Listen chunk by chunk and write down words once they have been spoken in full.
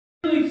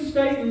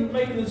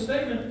making the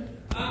statement,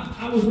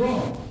 I was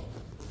wrong.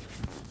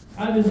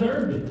 I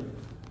deserved it.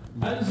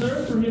 I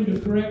deserved for him to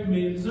correct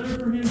me. I deserved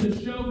for him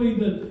to show me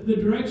the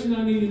direction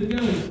I needed to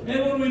go.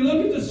 And when we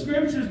look at the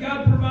Scriptures,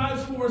 God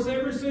provides for us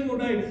every single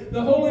day.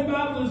 The Holy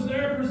Bible is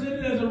there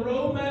presented as a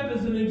roadmap,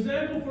 as an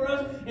example for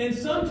us. And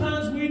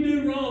sometimes we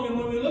do wrong. And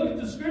when we look at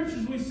the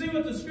Scriptures, we see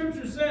what the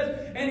Scripture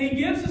says. And He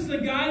gives us the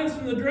guidance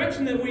and the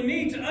direction that we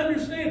need to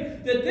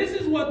understand that this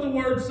is what the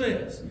Word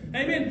says.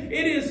 Amen.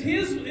 It is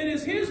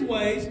His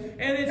ways.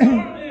 And it's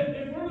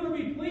if we're going to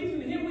be pleasing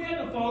to Him, we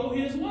have to follow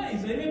His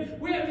ways. Amen.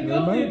 We have to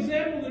go the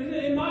example that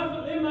in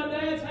my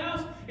dad's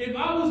house, if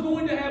I was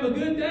going to have a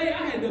good day,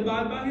 I had to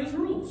abide by his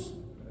rules.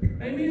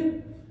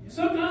 Amen.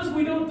 Sometimes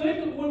we don't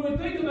think, when we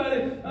think about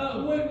it,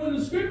 when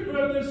the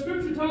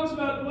scripture talks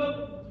about,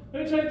 well,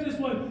 let me take this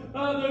one.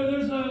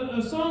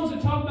 There's songs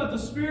that talk about the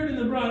Spirit and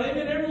the bride.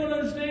 Amen. Everyone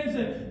understands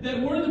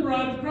that we're the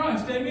bride of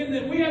Christ. Amen.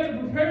 That we have to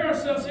prepare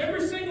ourselves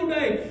every single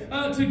day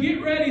to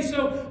get ready.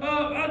 So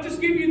I'll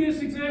just give you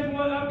this example.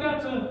 I've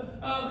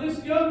got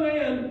this young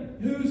man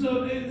who's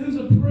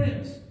a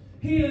prince.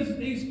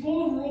 He's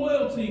full of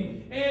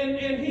royalty,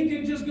 and he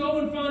can just go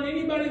and find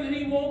anybody that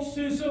he wants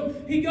to. So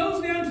he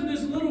goes down to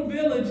this little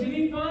village, and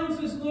he finds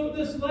this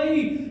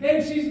lady,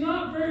 and she's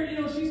not very,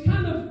 she's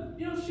kind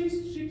of,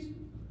 she's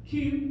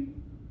cute,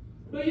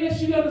 but yet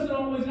she doesn't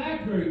always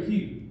act very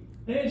cute.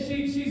 And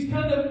she's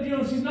kind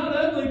of, she's not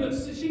ugly, but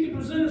she can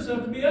present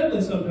herself to be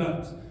ugly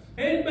sometimes.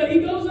 But he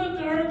goes up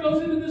to her,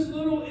 goes into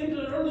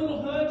her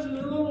little hutch and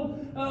her little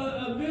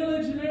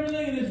village and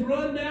everything, and it's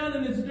run down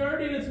and it's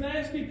dirty and it's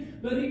nasty.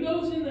 But he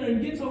goes in there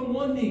and gets on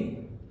one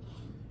knee.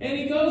 And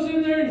he goes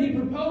in there and he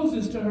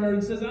proposes to her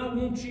and says, I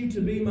want you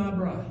to be my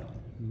bride.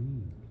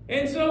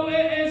 And so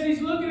as he's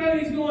looking at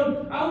it, he's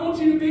going, I want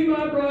you to be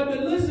my bride,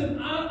 but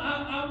listen,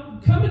 I'm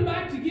coming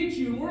back to get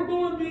you, and we're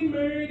going to be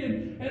married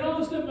and all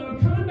this stuff, but I'm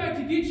coming back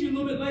to get you a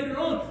little bit later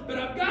on, but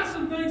I've got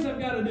some things I've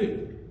got to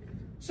do.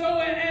 So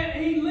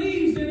he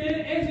leaves, and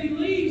as he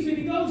leaves and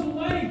he goes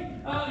away,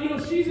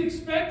 she's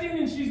expecting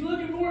and she's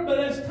looking for it, but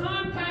as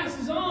time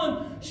passes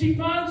on, she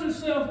finds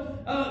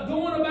herself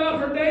going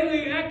about her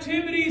daily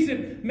activities,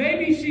 and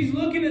maybe she's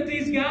looking at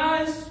these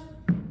guys,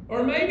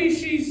 or maybe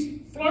she's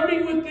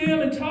flirting with them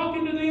and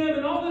talking to them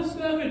and all this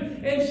stuff,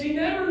 and she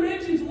never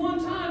mentions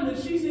one time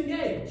that she's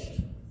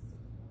engaged.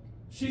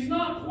 She's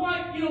not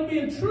quite,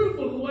 being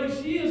truthful to the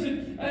way she is,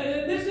 and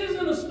this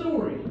isn't a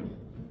story.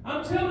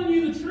 I'm telling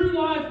you the true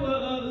life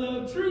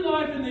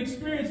and the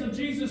experience of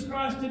Jesus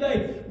Christ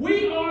today.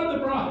 We are the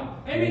bride.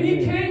 Amen.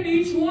 He came to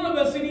each one of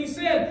us and He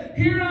said,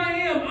 here I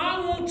am. I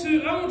want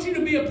you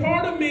to be a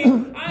part of me.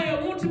 I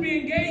want to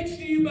be engaged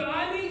to you, but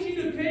I need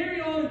you to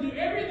carry on and do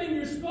everything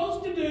you're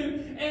supposed to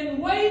do and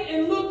wait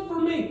and look for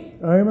me.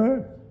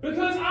 Amen.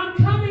 Because I'm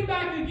coming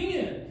back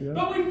again. Yeah.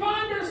 But we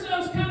find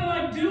ourselves kind of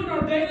like doing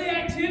our daily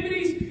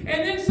activities, and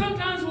then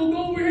sometimes we'll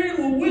go over here and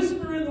we'll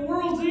whisper in the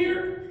world's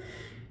ear.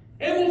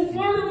 And we'll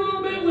flirt a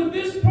little bit with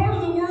this part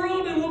of the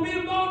world, and we'll be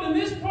involved in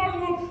this part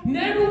of the world.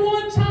 Never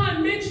one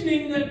time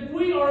mentioning that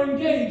we are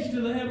engaged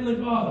to the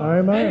Heavenly Father.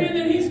 Amen. And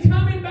that He's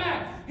coming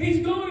back.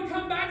 He's going to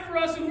come back for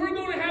us, and we're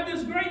going to have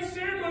this great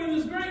ceremony,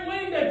 this great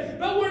wedding day.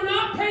 But we're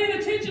not paying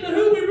attention to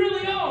who we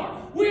really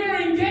are. We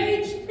are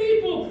engaged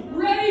people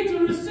ready to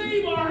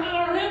receive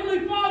our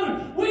Heavenly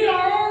Father. We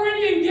are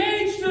already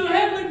engaged to the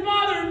Heavenly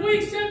Father. If we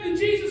accepted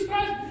Jesus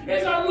Christ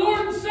as our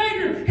Lord and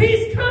Savior,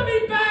 He's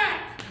coming back.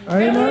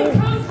 Amen. And when He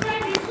comes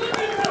back, He's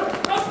looking for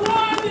a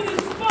bride that is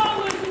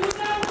spotless and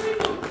without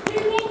wrinkle.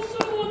 He wants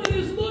someone that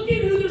is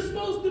looking who they're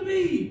supposed to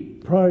be.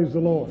 Praise the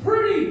Lord.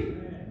 Pretty.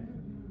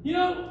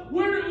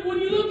 When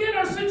you look at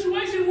our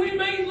situation, we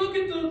may look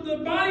at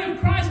the body of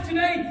Christ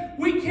today.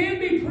 We can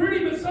be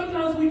pretty, but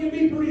sometimes we can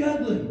be pretty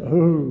ugly.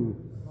 Oh,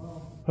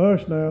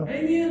 hush now.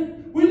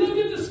 Amen. We look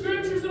at the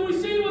Scriptures and we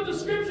see what the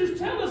Scriptures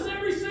tell us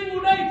every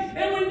single day,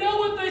 and we know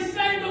what they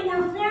say, but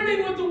we're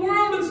flirting with the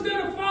world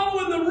instead of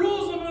following the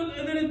rules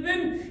that have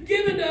been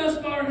given to us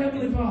by our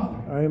Heavenly Father.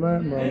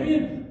 Amen, brother.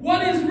 Amen.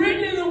 What is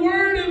written in the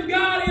Word of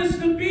God is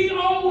to be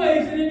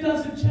always, and it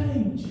doesn't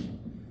change.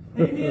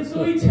 Amen.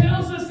 So He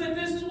tells us that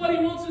this is what He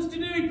wants us to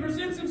do. He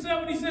presents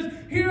Himself and He says,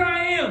 here I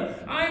am.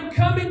 I am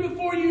coming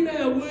before you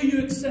now. Will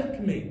you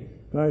accept me?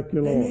 Thank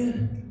you, Lord.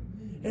 Amen.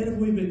 And if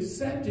we've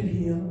accepted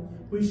Him,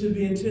 we should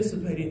be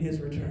anticipating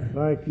His return.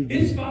 Thank you.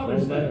 It's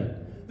Father's Day. Amen.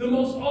 The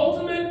most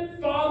ultimate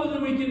Father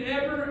that we can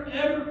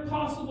ever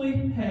possibly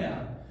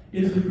have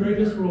is the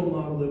greatest role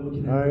model that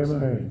we can ever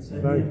experience.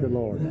 Amen. Thank you,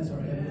 Lord. And that's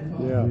our Heavenly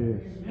Father.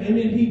 Yeah.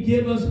 Amen. He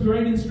gives us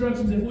great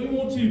instructions. If we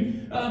want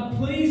to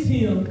please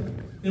Him,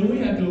 then we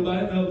have to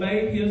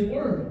obey His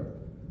Word,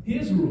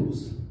 His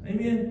rules.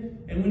 Amen.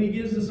 And when He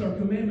gives us our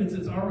commandments,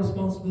 it's our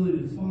responsibility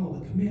to follow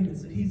the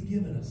commandments that He's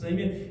given us.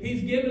 Amen.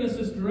 He's given us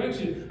this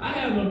direction.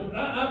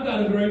 I've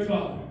got a great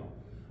Father.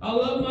 I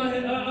love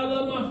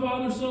my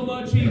Father so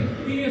much.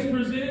 He has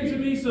presented to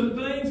me some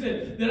things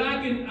that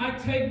I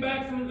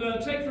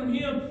take from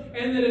Him,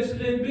 and that has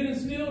been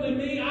instilled in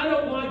me. I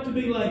don't like to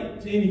be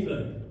late to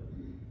anything.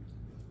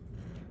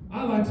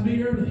 I like to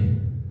be early.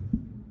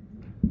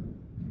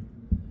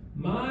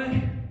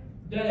 My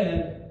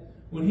Dad,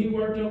 when he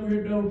worked over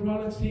here at Dover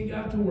Products, he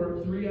got to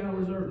work 3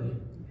 hours early.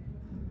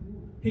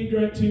 He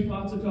drank 2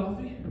 pots of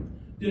coffee,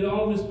 did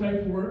all of his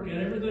paperwork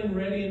and everything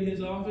ready in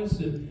his office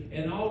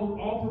and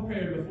all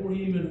prepared before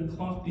he even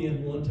clocked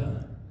in one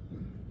time.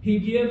 He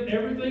gave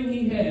everything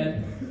he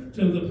had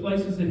to the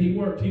places that he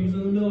worked. He was in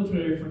the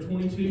military for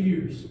 22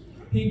 years.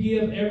 He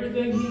gave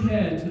everything he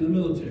had to the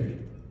military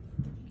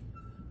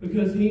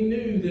because he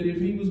knew that if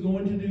he was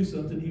going to do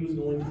something, he was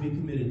going to be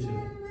committed to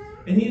it.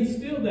 And he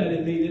instilled that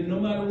in me, that no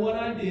matter what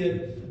I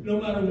did, no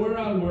matter where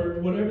I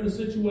worked, whatever the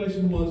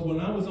situation was,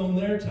 when I was on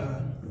their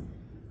time,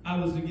 I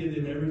was to give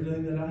them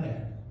everything that I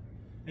had.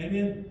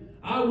 Amen.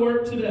 I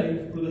work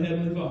today for the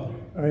Heavenly Father.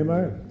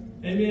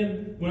 Amen.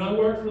 Amen. When I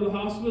worked for the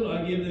hospital,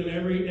 I give them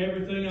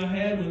everything I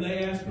had. When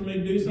they asked for me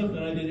to do something,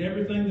 I did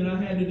everything that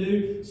I had to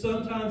do.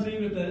 Sometimes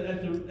even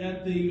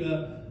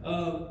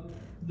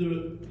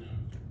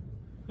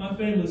my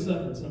family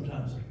suffered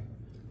sometimes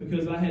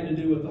because I had to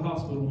do what the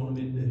hospital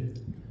wanted me to do.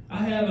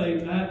 I have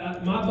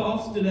my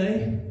boss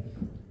today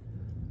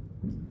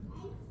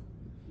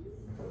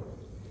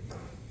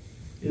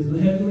is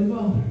the Heavenly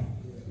Father.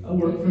 I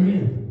work for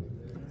him.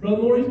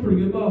 Brother Moore, he's a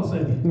pretty good boss,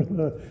 ain't he?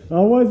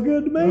 Always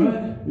good to me.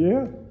 Right?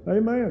 Yeah.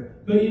 Amen.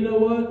 But you know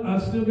what?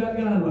 I've still got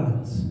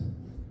guidelines.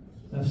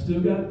 I've still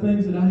got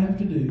things that I have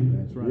to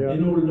do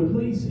in order to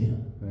please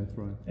him. That's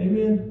right.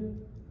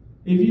 Amen.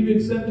 If you've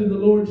accepted the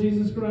Lord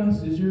Jesus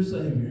Christ as your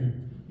Savior,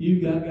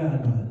 you've got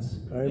guidelines.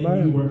 Amen.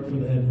 And you work for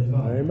the Heavenly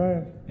Father.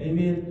 Amen.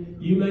 Amen.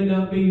 You may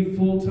not be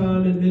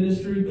full-time in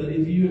ministry, but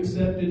if you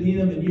accepted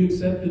him and you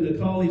accepted the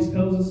call he's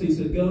told us, he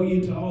said, go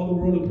ye to all the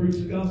world and preach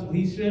the gospel.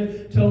 He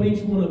told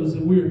each one of us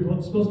that we're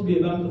supposed to be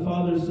about the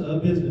Father's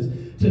business,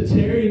 to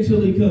tarry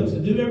until he comes, to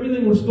do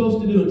everything we're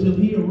supposed to do until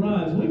he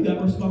arrives. We've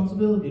got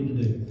responsibility to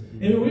do.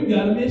 And we've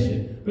got a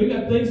mission. We've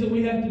got things that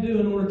we have to do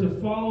in order to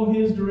follow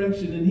his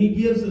direction, and he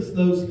gives us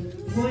those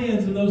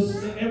plans and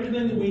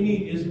everything that we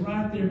need is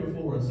right there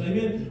before us.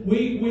 Amen.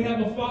 We have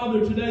a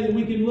Father today that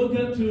we can look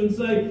up to and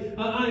say,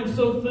 I am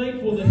so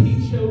thankful that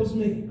he chose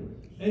me.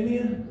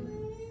 Amen.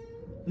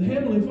 The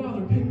Heavenly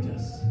Father picked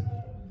us,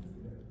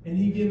 and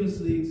he gave us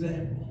the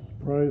example.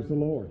 Praise the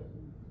Lord.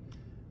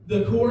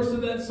 The chorus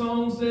of that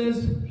song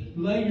says,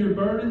 lay your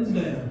burdens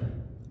down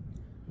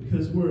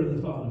because we're in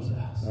the Father's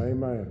house.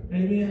 Amen.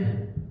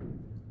 Amen.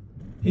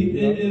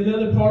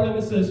 Another part of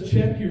it says,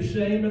 check your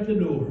shame at the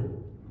door.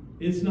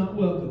 It's not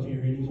welcome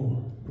here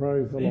anymore.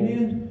 Praise the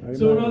Amen. Lord.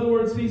 So in other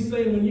words, he's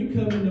saying when you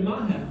come into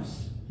my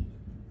house,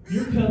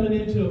 you're coming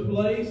into a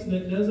place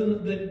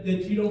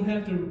that you don't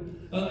have to,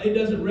 it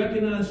doesn't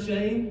recognize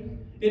shame.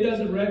 It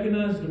doesn't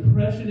recognize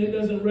depression. It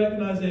doesn't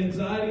recognize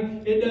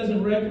anxiety. It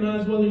doesn't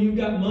recognize whether you've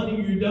got money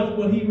or you don't.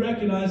 What he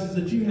recognizes is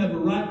that you have a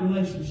right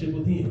relationship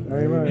with him.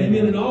 Amen.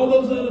 Amen. And all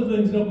those other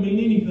things don't mean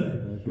anything.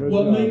 Good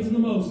What job. means the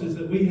most is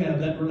that we have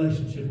that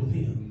relationship with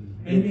him.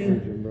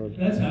 Amen.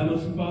 That's how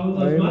much the Father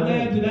loves. My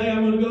dad today,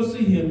 I'm going to go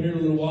see him here in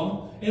a little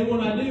while. And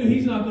when I do,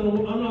 I'm not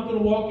going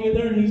to walk in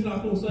there and he's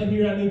not going to say,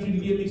 here, I need you to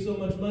give me so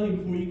much money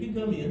before you can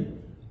come in.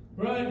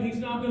 Right? He's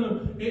not going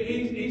to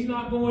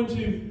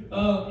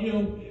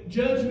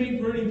judge me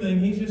for anything.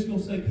 He's just going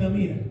to say, come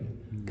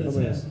in. Let's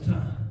have some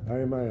time.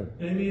 Amen.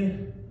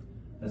 Amen.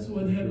 That's the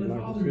way the Heavenly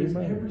Father is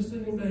every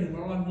single day of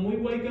our life. When we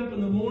wake up in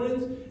the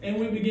mornings and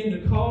we begin to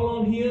call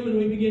on him and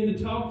we begin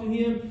to talk to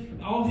him,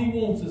 all he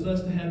wants is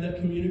us to have that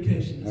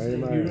communication. To say,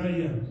 here I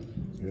am.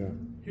 Yeah.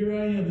 Here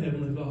I am,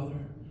 Heavenly Father.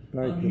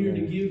 I'm here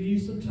to give you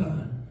some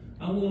time.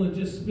 I want to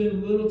just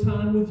spend a little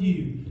time with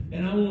you.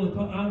 And I want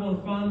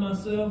to find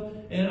myself,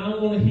 and I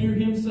want to hear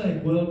him say,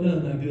 well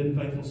done, thy good and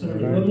faithful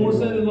servant. Brother Moore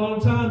said it a lot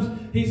of times.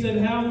 He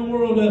said, how in the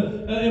world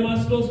am I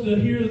supposed to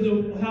hear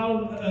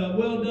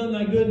well done,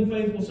 thy good and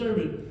faithful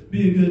servant?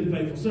 Be a good and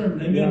faithful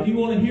servant. Amen. Yeah. If you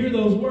want to hear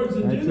those words,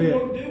 then do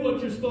what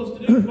you're supposed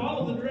to do.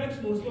 Follow the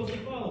direction we're supposed to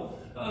follow.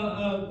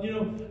 I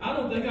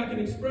don't think I can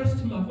express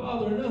to my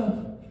Father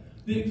enough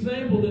the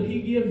example that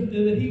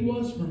he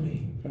was for me.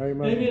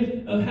 Amen.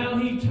 Amen. Of how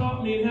he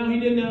taught me and how he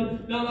did. Now,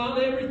 not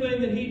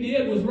everything that he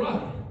did was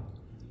right,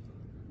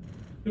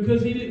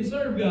 because he didn't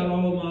serve God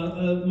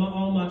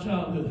all my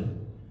childhood.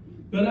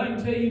 But I can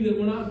tell you that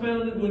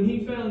when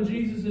he found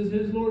Jesus as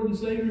his Lord and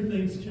Savior,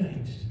 things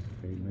changed.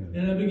 Amen.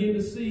 And I began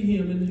to see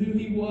him and who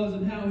he was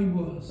and how he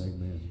was.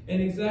 Amen.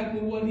 And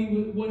exactly what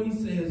he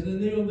says. And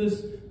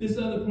this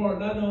other part,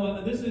 and I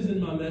know this isn't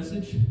my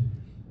message.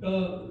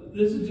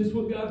 This is just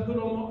what God put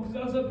on. Because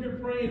I was up here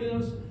praying,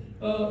 and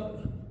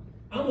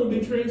I'm going to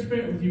be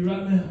transparent with you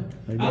right now.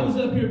 Amen. I was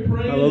up here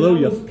praying,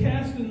 Hallelujah. and I was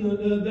casting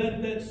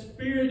that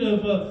spirit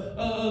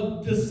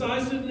of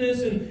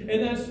decisiveness and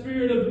that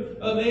spirit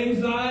of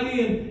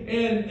anxiety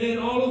and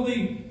all of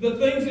the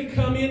things that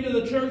come into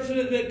the church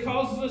that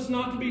causes us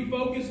not to be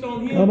focused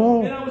on him.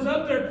 And I was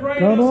up there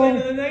praying, and I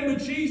said, in the name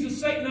of Jesus,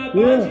 Satan, I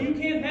bind you.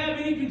 You can't have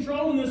any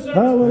control in this service.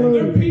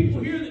 Hallelujah. There are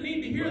people here that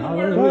need to hear the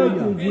word of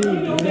God. And you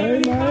don't have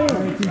any power to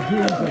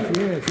control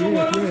them. So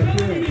what I'm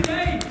telling you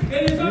today,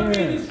 and as I'm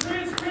being as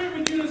transparent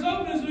with you, as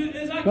open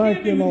as I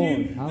can be with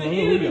you, the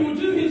enemy will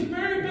do his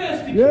very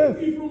best to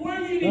keep you from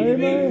where you need to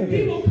be.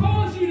 He will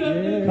cause you to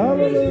make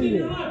confusing in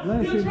your Hallelujah.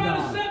 life. He'll try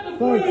to set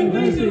before Thank you you,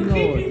 things that'll Lord.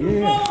 keep you from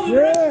Yes. following the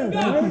direction of Yes.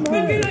 God. Amen. But can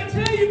I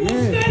tell you, we'll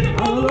Yes. stand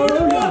upon the word of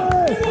God. Hallelujah.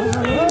 And we'll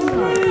stand for it. And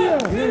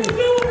we'll do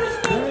what we're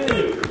supposed to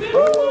do. Then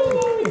we'll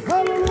follow the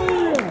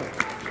Hallelujah.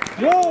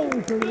 Glory to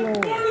the The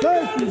Lord. word of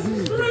Thank God you, is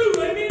Jesus. true.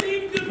 Amen. He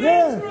demands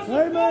Yes. for us to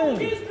follow Amen.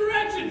 His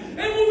direction.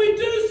 And when we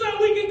do so,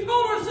 we can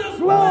call ourselves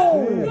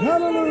Glory. blessed.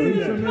 Hallelujah.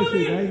 Blessed are those that come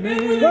in. Amen.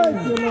 And when Thank we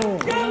you, come Lord.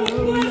 back, God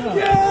will bless us.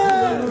 Yes.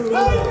 We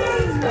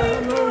meditate on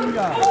the word of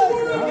God.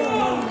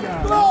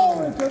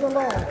 Glory to the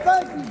Lord.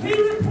 Thank you, He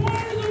Jesus.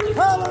 requires a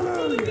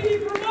Hallelujah. responsibility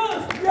from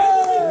us.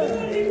 Yes. This is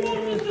what He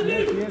wants us to do.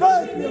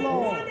 Thank We you,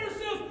 Lord. find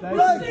ourselves Thank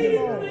receiving you,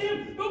 from Lord. Him,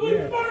 but we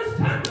Yes. first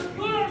have to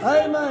put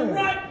ourselves in Amen. the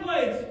right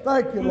place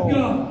Thank you, with Lord.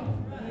 God.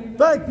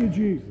 Thank you,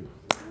 Jesus.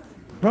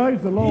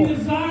 Praise the He Lord.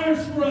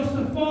 desires for us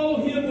to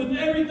follow Him with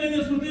everything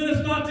that's within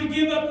us, not to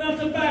give up, not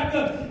to back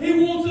up.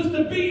 He wants us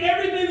to be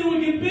everything that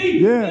we can be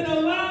Yes. and not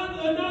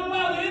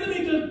allow the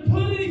enemy to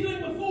put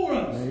anything before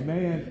us.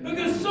 Amen.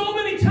 Because so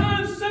many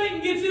times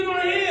Satan gets in our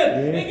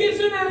head and gets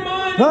in our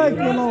mind Thank and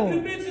you, tries Lord. to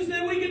convince us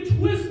that we can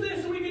twist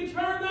this or we can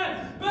turn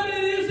that. But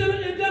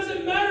it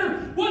doesn't matter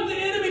what the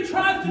enemy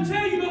tries to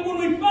tell you. But when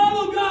we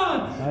follow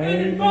God and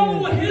Amen. follow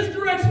what His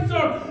directions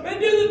are and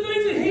do the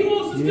things that He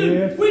wants us to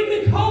Yes. do, we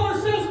can call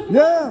ourselves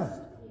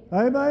blessed. Yeah.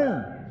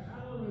 Amen.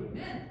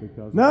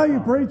 Because Now you're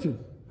preaching.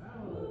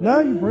 Now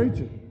you're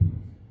preaching.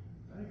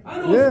 I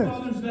know Yes. it's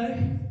Father's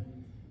Day.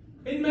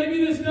 And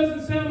maybe this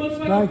doesn't sound much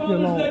like Thank a you,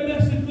 Father's Lord. Day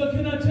message, but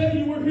can I tell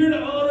you, we're here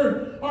to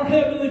honor our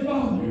Heavenly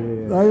Father.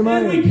 And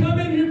Amen. we come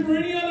in here for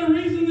any other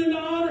reason than to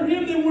honor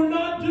Him, then we're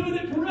not doing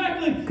it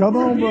correctly. Come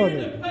we're on, here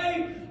brother. to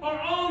pay our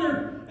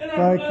honor and our,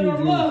 Thank and you, our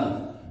Jesus.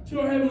 love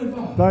to our Heavenly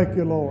Father. Thank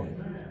you, Lord.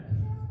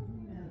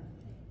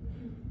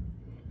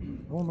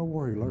 I don't know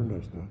where he learned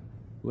that stuff.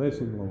 bless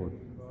him, Lord.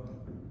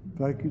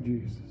 Thank you,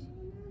 Jesus.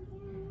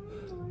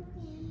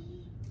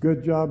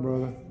 Good job,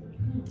 brother.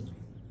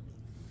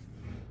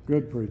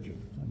 Good preaching.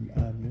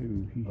 I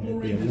knew he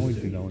had the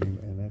anointing on him,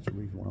 and that's the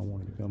reason why I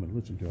wanted to come and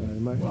listen to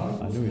him.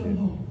 Amen. I knew he did.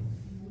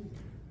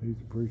 He's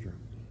a preacher.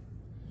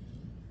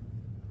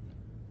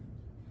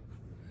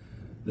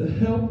 The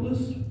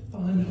helpless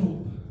find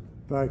hope.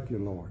 Thank you,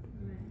 Lord.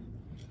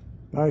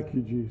 Thank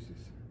you, Jesus.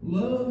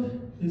 Love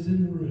is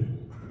in the room.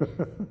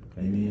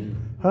 Amen.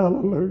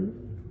 Hallelujah.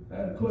 I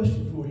had a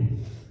question for you.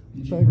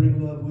 Did you Thank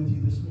bring love with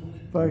you this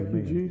morning? Thank you,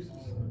 Amen. Jesus.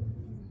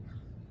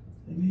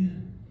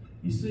 Amen.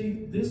 You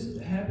see, this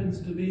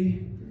happens to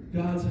be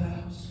God's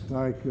house,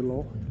 Thank you,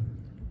 Lord.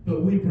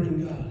 but we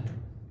bring God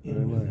in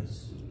Amen. with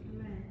us.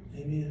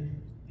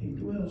 Amen. He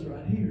dwells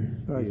right here.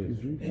 Thank Yes. you,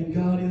 Jesus. And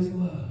God is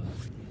love.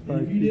 And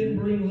Thank if you you. didn't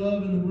bring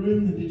love in the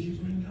room, then did you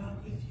bring God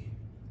with you?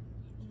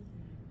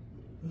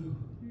 Ooh.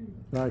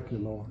 Thank you,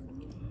 Lord.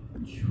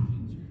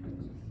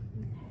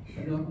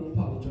 I'm not going to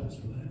apologize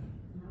for that.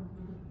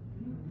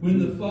 When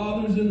the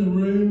Father's in the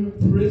room,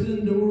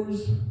 prison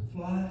doors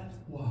fly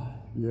wide.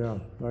 Yeah.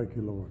 Thank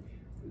you, Lord.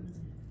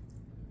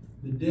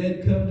 The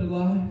dead come to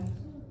life.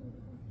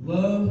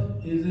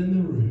 Love is in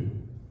the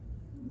room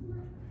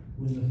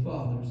when the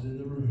Father's in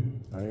the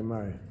room.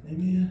 Amen.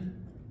 Amen.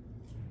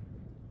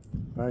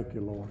 Thank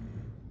you, Lord.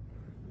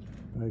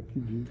 Thank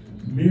you,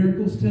 Jesus.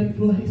 Miracles take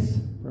place.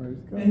 Praise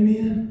God.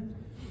 Amen.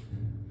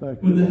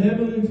 Thank you. When the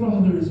Heavenly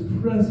Father is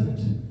present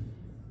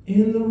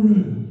in the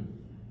room,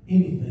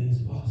 anything is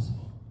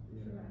possible.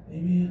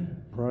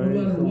 Amen. Praise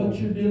no matter the what Lord.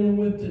 you're dealing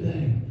with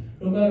today,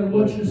 no matter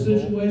what your Praise the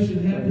Lord.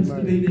 situation happens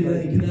to be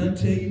today, Amen. can I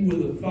tell you,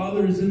 where the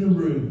Father is in the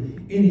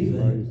room,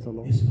 anything Praise the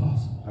Lord. is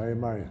possible.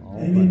 Amen.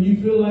 Amen.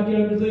 You feel like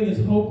everything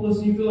is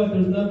hopeless. You feel like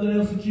there's nothing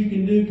else that you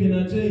can do. Can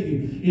I tell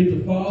you, if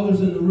the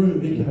Father's in the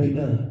room, it can be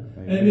done.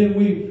 Amen.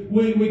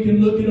 We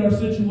can look at our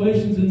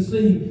situations and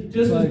see,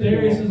 just as Thank you,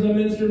 Darius, Lord. as I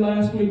ministered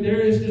last week,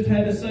 Darius just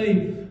had to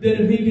say that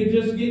if he could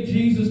just get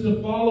Jesus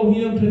to follow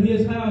him to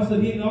his house,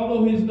 that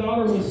although his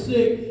daughter was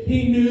sick,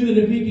 he knew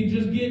that if he could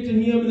just get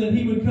to him and that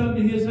he would come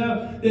to his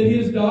house, that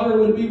his daughter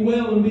would be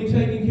well and be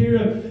taken care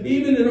of.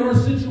 Even in our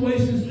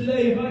situations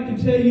today, if I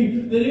could tell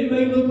you that it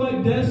may look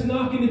like death's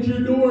knocking at your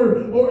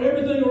door, or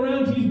everything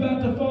around you is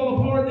about to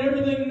fall apart, and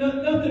everything,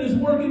 nothing is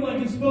working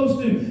like it's supposed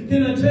to.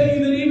 Can I tell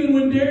you that even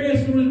when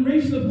Darius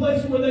reached the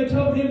place where they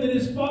told him that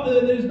his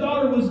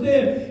daughter was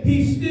dead,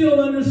 he still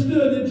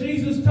understood that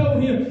Jesus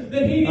told him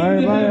that he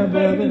needed to have faith,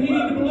 brother. and he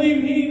needed to believe,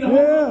 and he needed to hope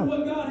Yeah. on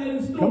what God had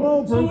in store. Come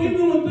on, so preacher.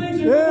 even when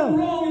things are Yeah. going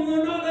wrong and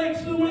they're not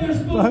actually where they're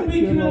supposed Thank to be,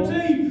 you, can I Lord.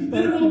 tell you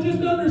that it will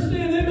just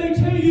understand? They may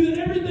tell you that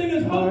everything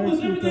is hopeless,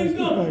 Thank you, everything's thank you,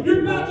 gone. thank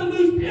You're you, about to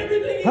lose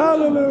everything you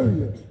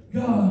Hallelujah. know.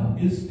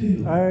 God is still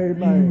in the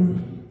Amen.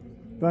 room.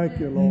 Thank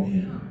you, Lord.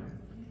 Amen.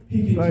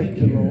 He can Thank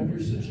take you, care Lord. of your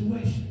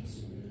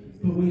situations,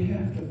 but we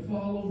have to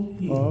follow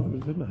Him.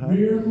 Father's in the house.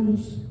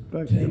 Miracles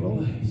Thank you, take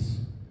Lord. place.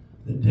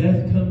 The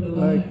death come to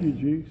life. Thank you,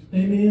 Jesus.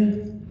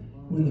 Amen.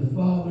 When the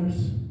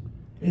Father's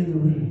in the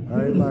room. Who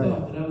would have Amen.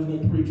 thought that I was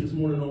going to preach this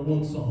morning on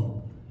one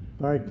song?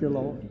 Thank you,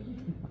 Lord.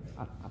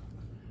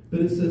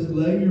 But it says,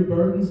 lay your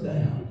burdens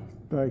down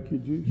Thank you,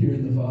 Jesus. here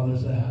in the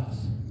Father's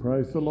house.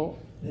 Praise the Lord.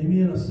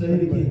 Amen. I say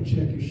it again.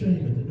 Check your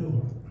shame at the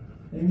door.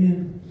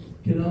 Amen.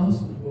 Can I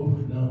also? Oh,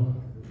 no.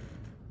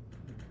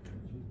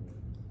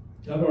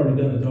 I've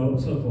already done it all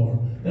so far.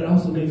 That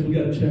also means we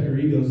got to check our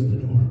egos at the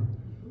door.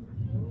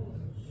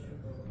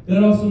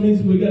 That also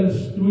means we got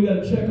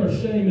to check our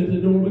shame at the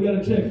door. We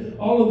got to check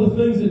all of the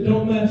things that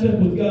don't match up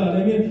with God.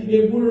 Amen.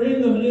 If we're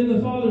in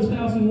the Father's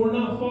house and we're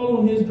not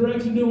following His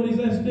direction, doing what He's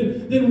asked to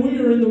do, then we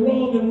are in the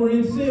wrong and we're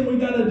in sin. We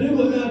got to do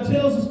what God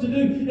tells us to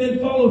do and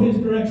follow His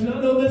direction.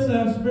 I know that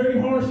sounds very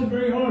harsh and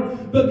very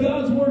hard, but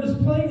God's word is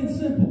plain and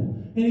simple.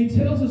 And He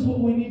tells us what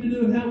we need to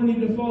do and how we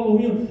need to follow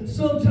Him.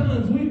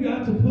 Sometimes we've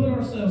got to put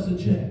ourselves in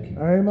check.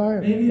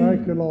 Amen. Amen.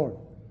 Thank you, Lord.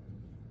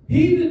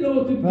 He that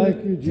knoweth the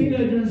Thank good, you, Jesus.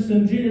 teenagers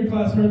in junior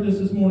class heard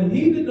this morning.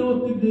 He that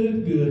knoweth the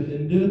good, good,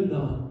 and doeth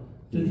not,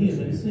 to him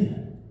that is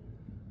sin.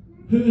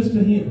 Who is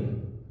to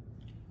him?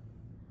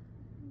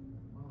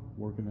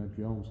 Working out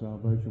your own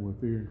salvation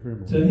with fear and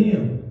trembling. To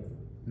him.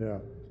 Yeah.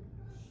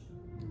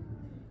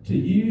 To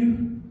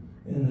you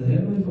and the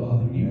Heavenly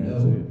Father. You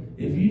That's know.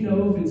 If you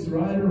know if it's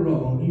right or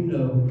wrong, you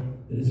know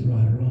that it's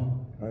right or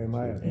wrong.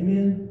 Amen.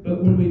 Amen.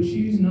 But when we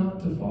choose not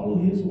to follow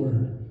His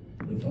word,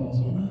 it falls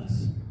on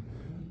us.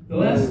 The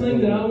last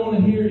thing that I want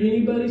to hear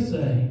anybody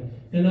say,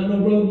 and I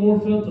know Brother Moore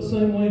felt the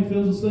same way,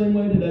 feels the same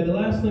way today. The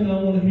last thing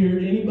I want to hear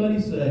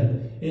anybody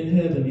say in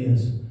heaven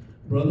is,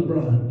 Brother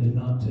Brian did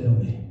not tell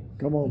me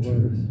Come on, the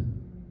brother. truth.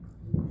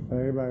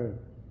 Amen.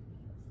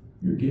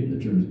 You're getting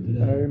the truth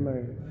today.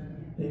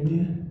 Amen.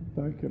 Amen.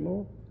 Thank you,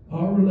 Lord.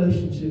 Our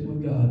relationship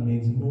with God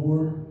means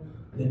more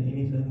than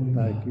anything we've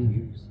got. Thank you,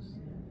 Jesus.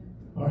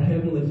 Our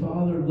Heavenly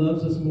Father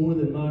loves us more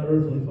than my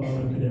earthly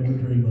father could ever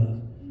dream of.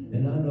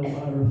 And I know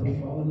my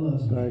earthly father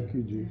loves me. Thank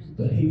you, Jesus.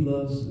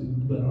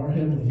 But our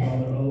Heavenly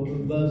Father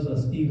loves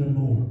us even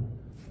more.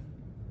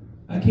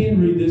 I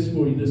can read this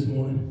for you this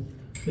morning.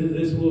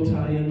 This will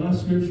tie in my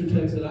scripture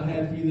text that I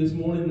had for you this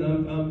morning,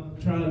 and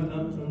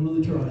I'm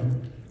really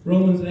trying.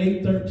 Romans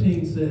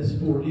 8:13 says,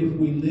 "For if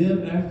we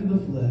live after the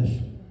flesh,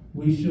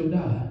 we shall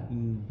die.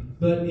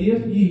 But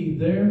if ye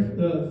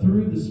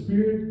through the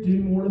Spirit do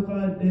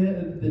mortify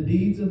the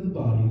deeds of the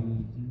body,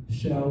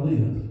 shall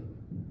live.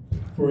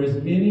 For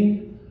as many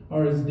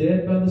are as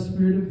dead by the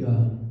Spirit of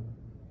God,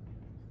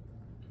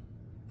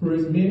 for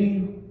as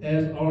many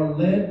as are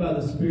led by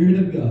the Spirit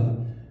of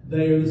God,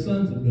 they are the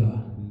sons of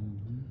God.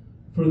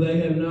 For they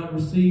have not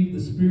received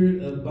the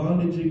spirit of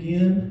bondage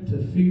again to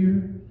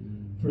fear,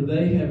 for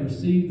they have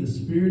received the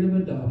Spirit of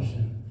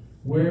adoption,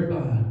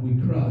 whereby we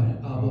cry,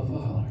 Abba,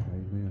 Father."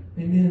 Amen.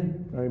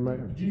 Amen.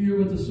 Amen. Did you hear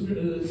what the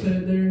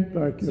said there?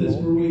 Thank It you, says,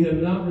 Lord. "For we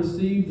have not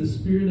received the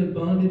spirit of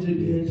bondage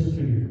again to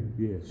fear."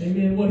 Yes.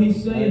 Amen. What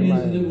he's saying is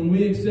Amen. that when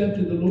we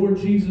accepted the Lord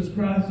Jesus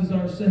Christ as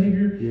our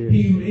Savior, Yes.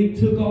 he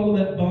took all of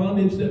that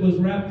bondage that was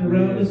wrapped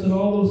around Yes. us and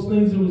all those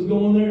things that was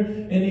going there,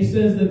 and He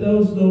says that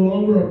those no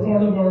longer are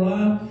part of our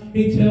life.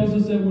 He tells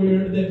us that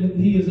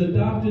He has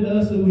adopted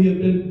us, that we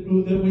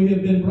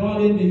have been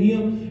brought into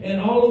Him,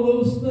 and all of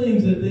those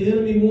things that the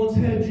enemy once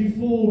had you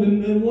fooled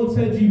and once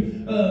had you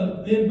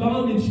in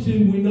bondage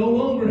to, we no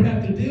longer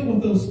have to deal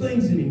with those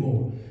things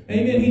anymore.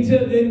 Amen.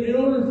 In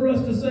order for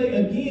us to say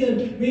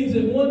again means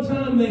that one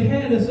time they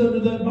had us under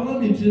that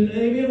bondage, and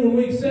amen, when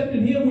we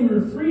accepted Him, we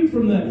were freed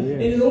from that. Yes.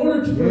 And in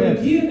order for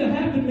Yes. again to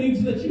happen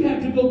means that you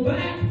have to go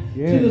back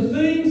Yes. to the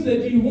things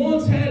that you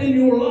once had in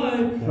your life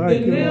Thank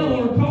that you, now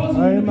Lord. are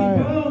causing you to be Amen.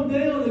 bound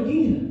down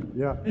again.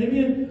 Yeah.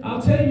 Amen.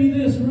 I'll tell you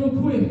this real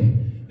quick,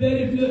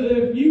 that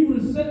if you were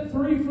set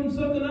free from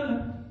something,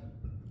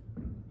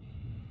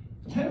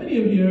 how many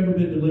of you have ever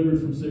been delivered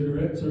from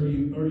cigarettes, or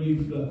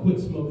you've quit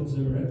smoking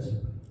cigarettes?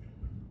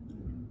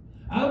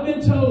 I've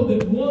been told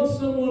that once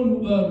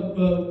someone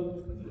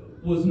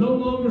was no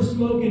longer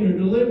smoking or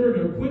delivered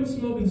or quit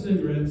smoking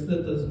cigarettes,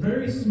 that the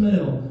very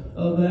smell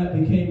of that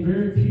became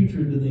very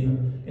putrid to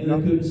them, and they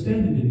couldn't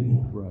stand it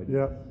anymore. Right.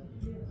 Yeah.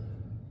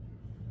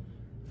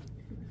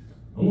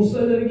 I'm going to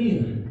say that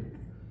again,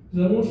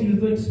 because I want you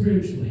to think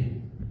spiritually.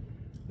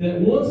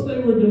 That once they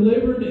were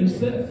delivered and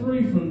set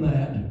free from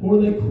that,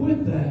 or they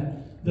quit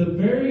that, the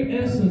very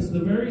essence, the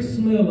very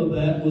smell of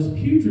that was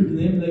putrid to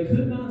them. They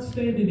could not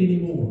stand it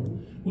anymore.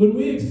 When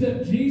we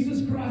accept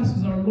Jesus Christ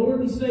as our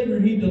Lord and Savior,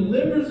 He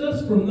delivers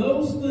us from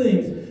those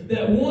things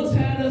that once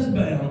had us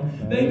bound.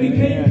 They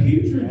became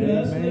putrid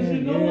to us, and they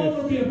should no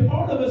longer be a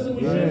part of us, and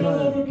we should no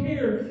longer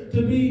care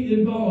to be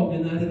involved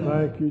in that at all.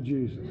 Thank you,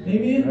 Jesus.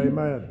 Amen?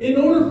 Amen. In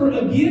order for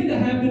again to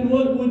happen,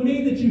 what would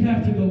mean that you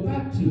have to go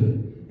back to it.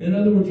 In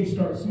other words, you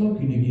start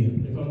smoking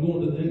again. If I'm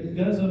going to,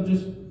 guys, I'm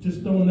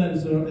just throwing that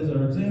as our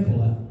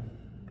example out.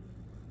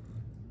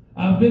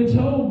 I've been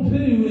told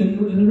too, and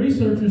the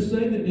researchers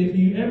say that if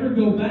you ever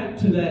go back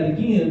to that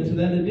again, to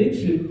that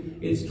addiction,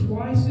 it's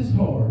twice as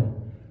hard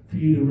for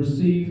you to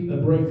receive a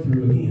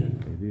breakthrough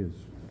again. It is.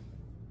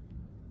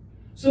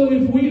 So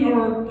if we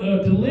are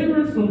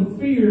delivered from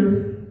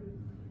fear,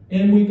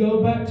 and we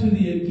go back to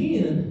the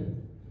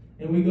again,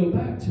 and we go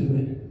back to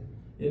it,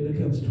 it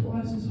becomes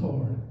twice as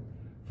hard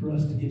for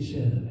us to get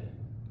shed of it.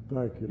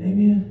 Thank you.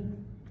 Amen.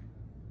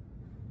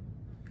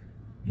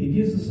 He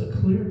gives us a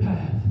clear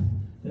path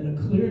and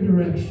a clear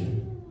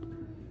direction.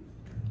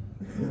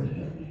 Lord,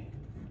 help me.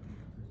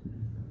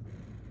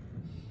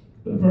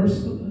 But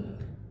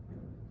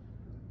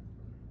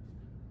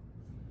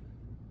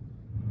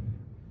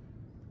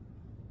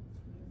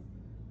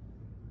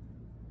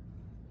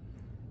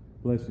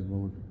Bless him,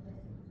 Lord.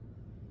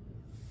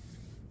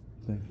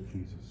 Thank you,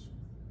 Jesus.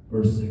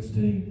 Verse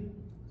 16.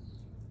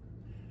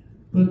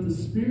 But the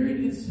Spirit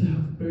itself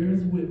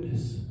bears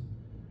witness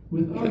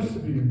with our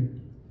spirit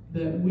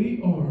that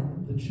we are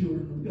the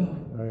children of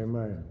God.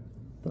 Amen.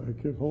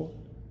 Thank you, Lord.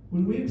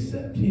 When we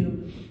accept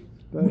Him,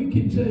 we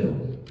can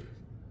tell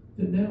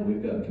that now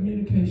we've got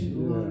communication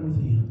aligned with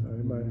Him.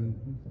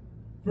 Amen.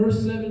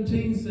 Verse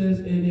 17 says,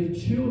 and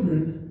if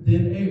children,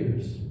 then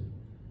heirs,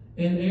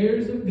 and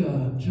heirs of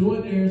God,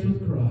 joint heirs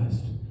with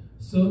Christ,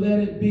 so that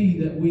it be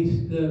that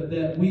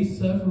we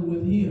suffer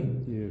with Him,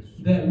 Yes.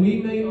 that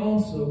we may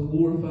also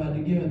glorify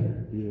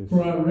together. Yes.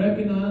 For I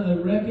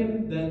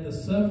reckon that the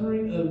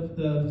suffering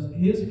of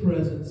His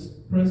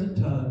present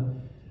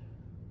time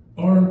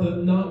are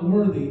not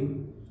worthy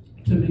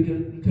to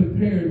be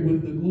compared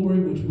with the glory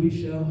which we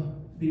shall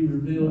be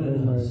revealed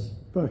in us.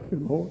 Thank you,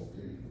 Lord.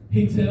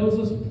 He tells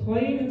us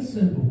plain and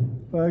simple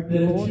Thank that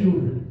you, if Lord.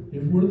 children,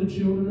 if we're the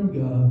children of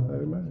God,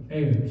 Amen.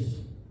 heirs,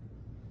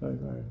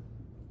 Amen.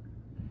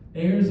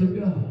 heirs of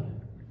God,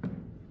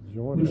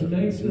 Join which us.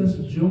 makes us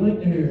joint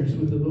heirs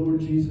with the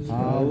Lord Jesus Christ.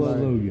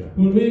 Hallelujah.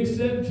 When we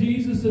accept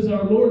Jesus as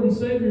our Lord and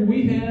Savior,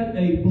 we had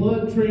a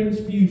blood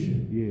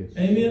transfusion. Yes.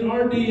 Amen.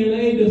 Our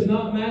DNA does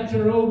not match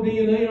our old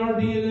DNA. Our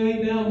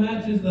DNA now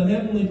matches the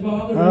Heavenly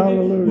Father.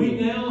 Hallelujah. We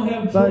now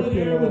have Thank joint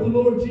you, heir with the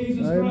Lord. Lord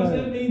Jesus Amen. Christ.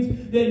 That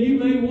means that you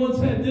may once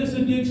had this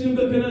addiction,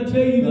 but can I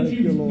tell you that Thank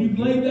you, Lord. you've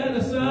laid that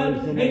aside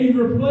Praise the and Lord.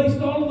 you've replaced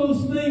all of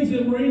those things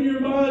that were in your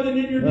mind and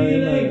in your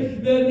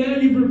Amen. DNA. That now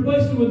you've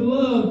replaced it with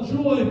love,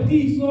 joy,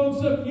 peace, long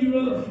suffering.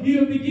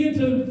 You begin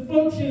to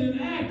function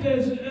and act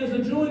as a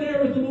joint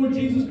heir with the Lord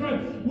Jesus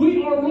Christ.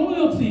 We are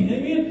royalty.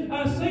 Amen.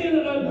 I say in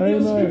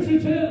Amen.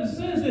 Scripture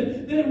says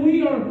that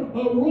we are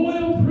a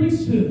royal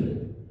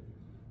priesthood.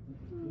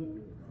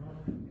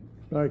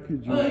 Thank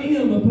you, I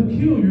Jesus. am a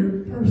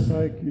peculiar person,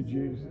 Thank you,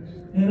 Jesus.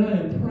 and I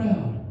am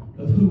proud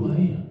of who I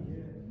am.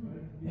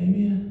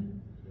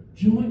 Amen.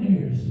 Joint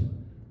heirs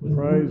with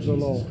Praise the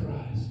Lord Lord. Jesus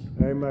Christ.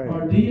 Amen.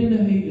 Our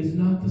DNA is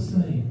not the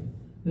same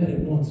that it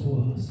once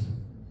was.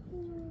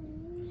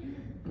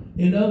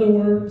 In other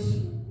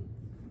words,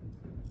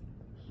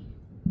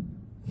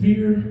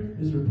 fear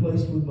is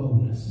replaced with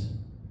boldness.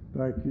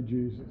 Thank you,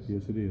 Jesus.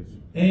 Yes, it is.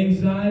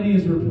 Anxiety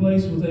is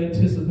replaced with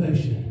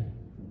anticipation.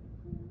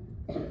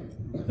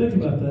 Think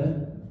about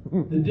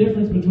that. The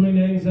difference between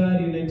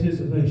anxiety and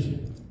anticipation.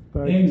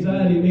 Thank you.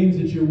 Anxiety means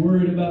that you're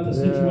worried about the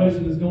Yeah.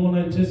 situation that's going on.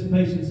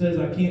 Anticipation says,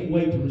 I can't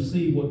wait to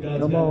receive what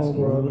God's Come got in on,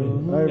 store for brother.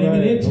 me. Amen.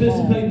 Amen.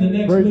 Anticipating the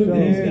next Preach move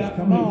that He's on. got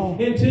for Come me.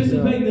 on.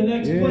 Anticipating the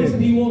next place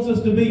that He wants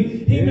us to be.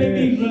 He may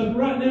be, Yes.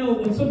 right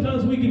now,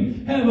 sometimes we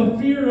can have a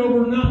fear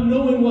over not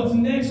knowing what's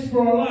next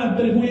for our life.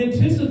 But if we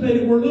anticipate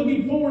it, we're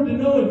looking forward to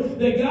knowing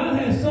that God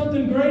has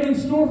something great in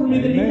store for me,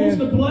 that He Amen. wants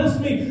to bless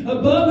me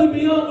above and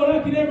beyond what I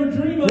could ever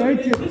dream of. Preach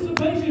it.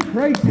 Anticipation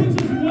Preach it. puts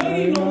us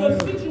waiting on Amen.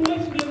 the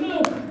situation to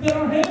know that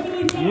our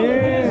Heavenly Father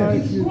Yes.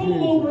 has Thank you, control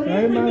Jesus. over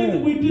everything Amen.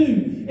 that we do.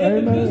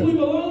 And because Amen. we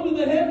belong to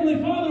the Heavenly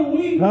Father,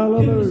 we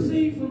Hallelujah. can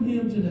receive from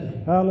Him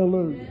today.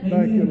 Hallelujah.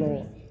 Thank you, Amen.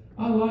 Lord.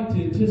 I like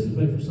to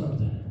anticipate for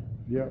something.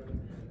 Yep.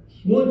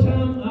 One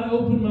time I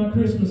opened my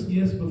Christmas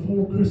gifts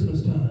before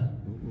Christmas time.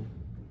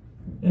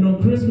 And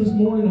on Christmas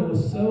morning I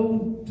was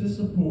so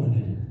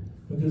disappointed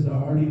because I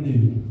already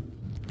knew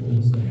what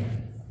was there.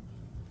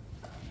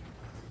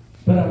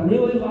 But I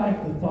really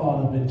liked the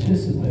thought of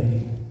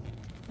anticipating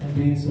and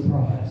being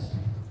surprised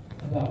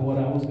about what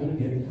I was going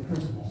to get for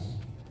Christmas.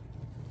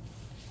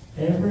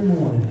 Every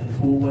morning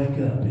we'll wake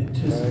up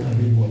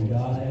anticipating what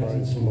God has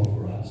in store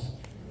for us.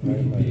 We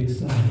can be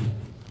excited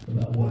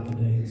about what the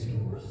day in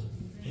store is.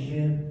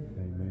 Amen.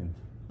 Amen.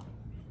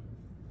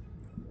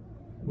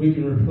 We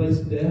can replace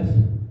death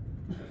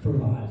for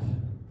life.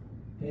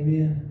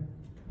 Amen.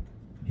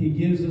 He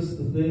gives us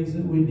the things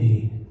that we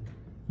need.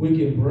 We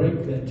can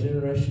break that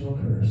generational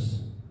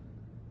curse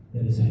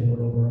that is held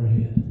over our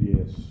head.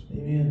 Yes.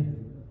 Amen.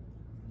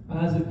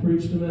 Isaac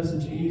preached a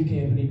message at youth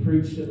camp, and he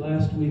preached it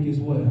last week as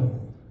well,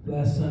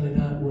 last Sunday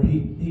night, where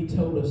he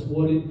told us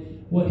what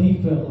he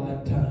felt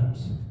like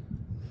times.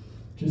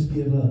 Just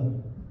give up.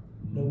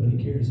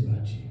 Nobody cares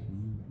about you.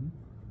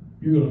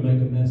 You're going to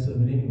make a mess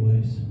of it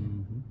anyways.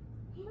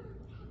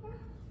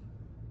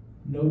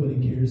 Nobody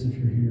cares if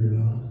you're here or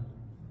not.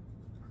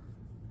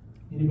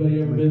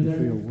 Anybody ever Make been you there?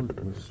 feel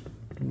worthless.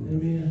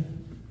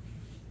 Amen.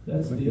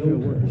 That's Make the you feel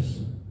old worthless.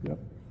 curse. Yep.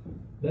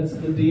 That's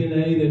the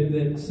DNA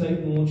that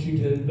Satan wants you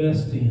to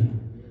invest in.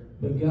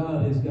 But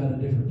God has got a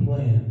different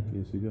plan.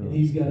 Yes, He does. And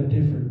He's got a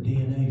different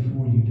DNA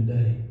for you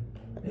today.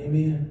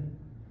 Amen.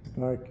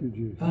 Thank you,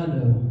 Jesus. I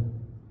know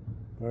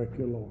Thank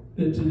you, Lord.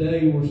 that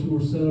today we're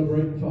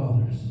celebrating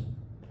fathers.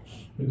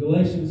 But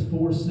Galatians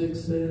 4:6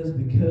 says,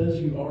 because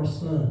you are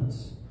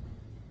sons,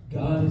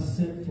 God has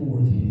sent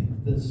forth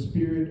the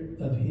Spirit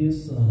of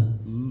His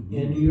Son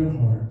into your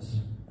hearts,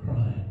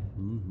 crying,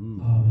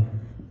 Abba,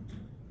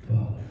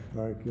 Father.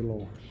 Thank you,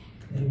 Lord.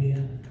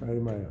 Amen.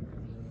 Amen.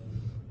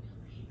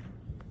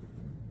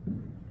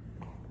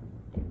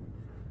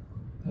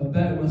 I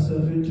backed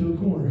myself into a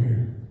corner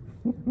here.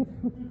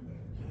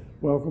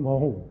 Welcome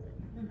home.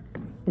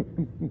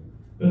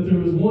 But there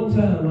was one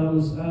time I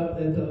was out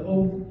at the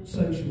old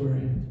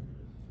sanctuary.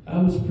 I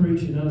was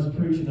preaching. Anybody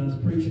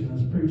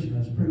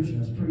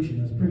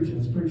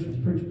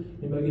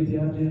get the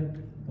idea?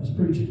 I was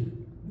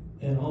preaching.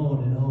 And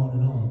on and on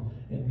and on.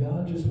 And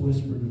God just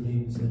whispered to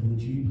me and said,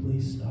 would you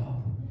please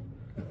stop?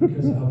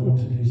 Because I want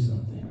to do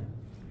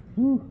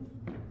something.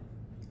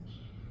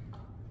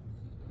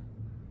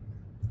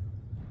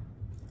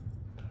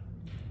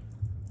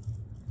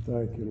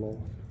 Thank you, Lord.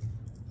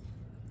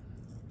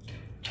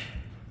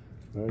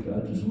 Thank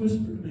God you. just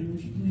whispered to me,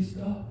 would you please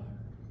stop?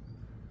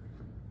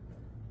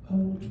 I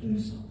want to do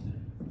something.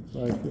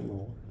 Thank you,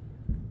 Lord.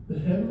 The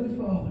Heavenly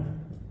Father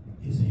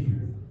is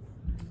here.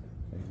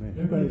 Amen.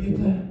 Everybody Thank get you,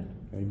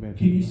 that? Amen.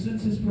 Can you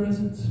sense His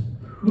presence?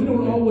 We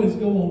don't always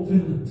go on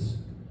feelings,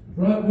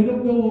 right? We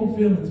don't go on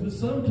feelings, but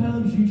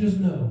sometimes you just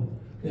know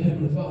the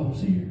Heavenly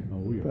Father's here.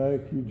 Oh, yeah.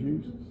 Thank you,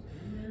 Jesus.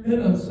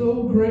 And I'm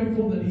so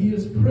grateful that He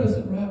is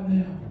present right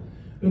now,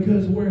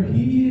 because where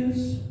He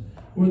is,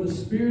 where the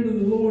Spirit of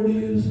the Lord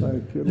is,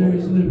 Thank you, there Lord.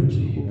 is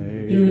liberty.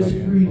 Amen. There is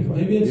freedom.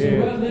 Amen. So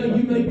Yes. right now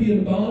you may be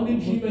in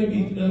bondage. You may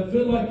be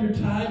feel like you're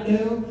tied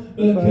down.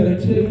 But can I Thank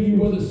tell you. you,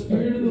 where the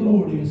Spirit of the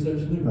Lord is,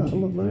 there's liberty.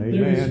 Hallelujah.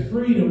 There is Amen.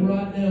 freedom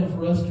right now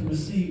for us to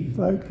receive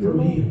Thank you, from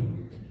Lord.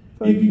 Him.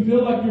 Thank If you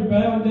feel like you're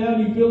bound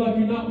down, you feel like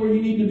you're not where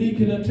you need to be,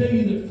 can I tell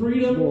you that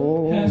freedom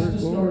Glory, has to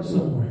start glory.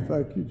 somewhere?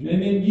 Thank you, Jesus.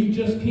 And then you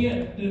just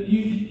can't.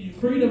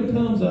 Freedom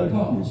comes at a Thank you,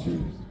 cost.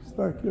 Jesus.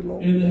 Thank you,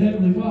 Lord. And the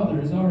Heavenly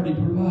Father has already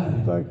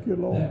provided Thank you,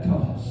 Lord. that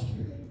cost.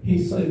 He Thank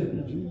you,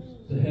 sent Jesus.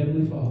 the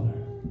Heavenly Father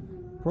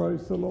Praise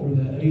the for Lord.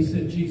 that. He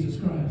sent Jesus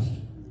Christ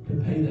to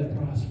pay that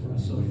price for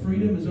us. So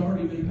freedom has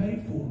already been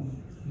paid for.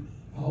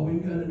 All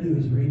we've got to do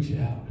is reach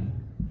out. And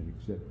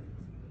accept it.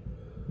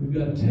 We've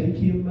got to take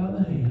Him by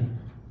the hand.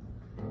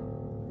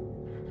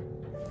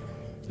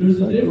 There's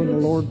a Thank you. When the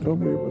difference. Lord told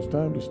me it was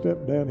time to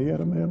step down, He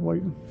had a man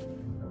waiting.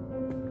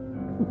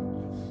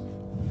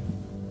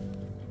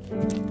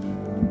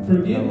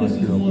 Forgiveness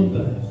is one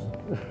thing,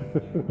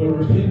 but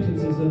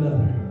repentance is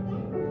another.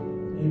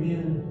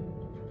 Amen.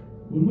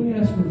 When we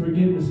ask for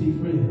forgiveness, He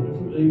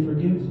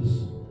forgives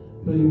us,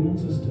 but He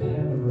wants us to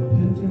have a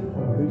repentant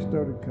heart. He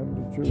started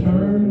coming to church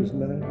Turn when he was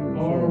 9 years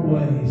our old,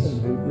 ways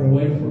and he drove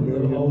away a from the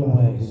million old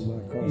miles ways. in my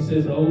car. He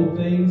says, old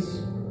things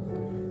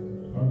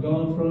are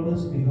gone from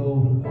us.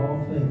 Behold,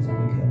 all things have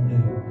become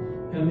new.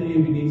 How many of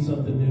you need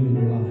something new in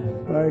your life?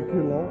 Thank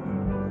you, Lord.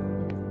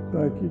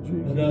 Thank you,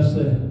 Jesus. Enough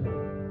said.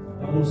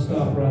 I'm going to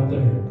stop right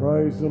there.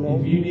 Praise the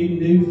Lord. If you need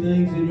new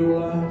things in your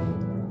life,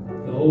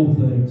 the old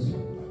things,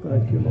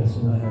 Thank you, pass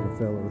Lord. I away. had a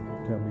fellow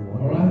tell me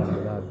one All right. thing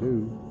that I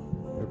do,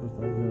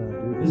 everything that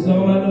I do. This is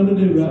all I know to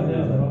do right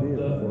now. I did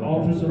The before I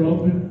altars got are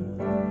open.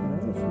 And I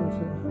just want to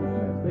say, how can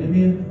that be?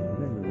 Amen. And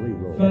then we leave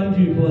real Find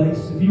you a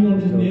place. If you want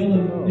to just kneel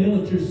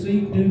at your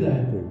seat, do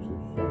that.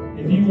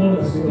 If you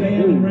want to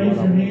stand and raise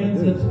your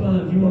hands, that's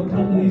fine. If you want to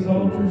come to these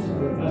altars,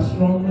 I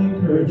strongly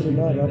encourage you to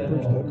Tonight, I take that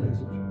preached that walk.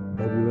 message.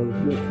 Have you really?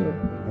 Yes, sir.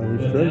 And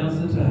it's But true. now's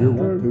the time You're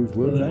one who's for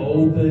will the change.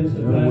 old things to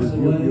In other pass words,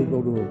 away you'll go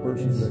to a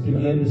person and that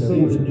begin to that see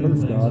wants the to new curse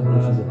things God versus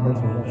arise a in our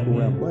person who wants life. to go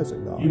around Amen. blessing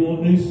God. You want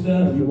new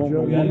stuff? You won't We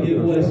go got to one get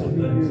of away those some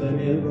things. things. It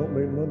Amen. don't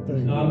mean one thing.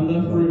 There's not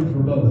enough room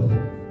for both. No.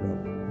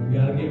 We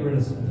got to get rid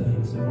of some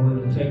things in order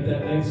to take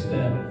that next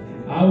step.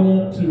 I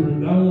want to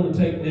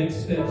take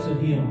next steps in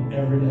Him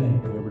every day.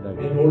 Every day.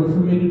 In order for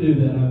me to do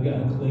that, I've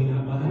got to clean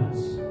out my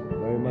house.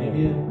 Amen.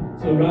 Amen.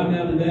 So right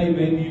now today,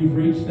 maybe you've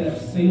reached that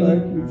Thank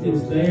ceiling. you, It's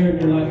Jesus. there,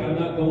 and you're like, I'm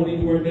not going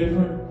anywhere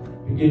different.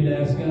 Begin to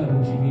ask God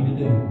what you need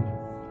to do.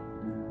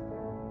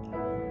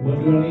 What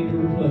do I need to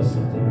replace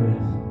something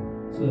with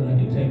so that I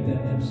can take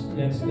that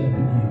next step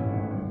in you?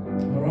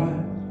 All right,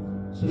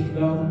 Sister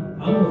Donna,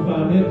 I'm going to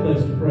find me a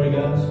place to pray,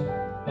 guys.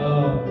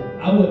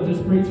 I wasn't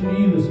just preaching to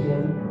you this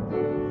morning.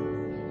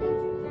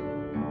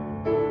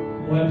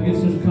 I'm going to have to get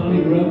Sister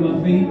Connie to rub my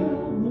feet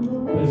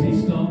because he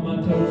stomped my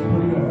toes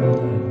pretty hard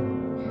today.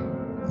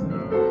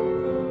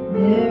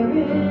 There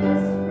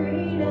is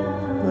freedom.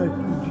 Thank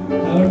you,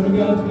 Jesus. However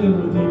God's good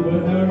with you, but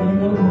however you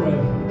want to pray,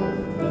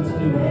 let's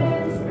do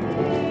that.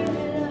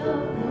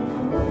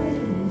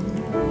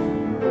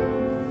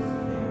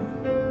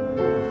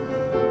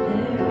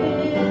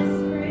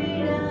 There's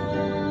freedom.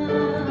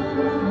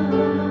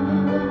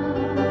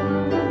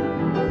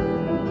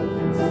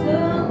 So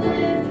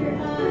lift your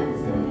eyes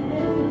to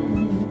heaven.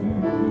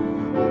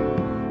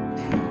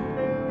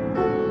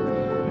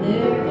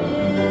 There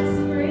is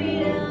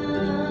freedom.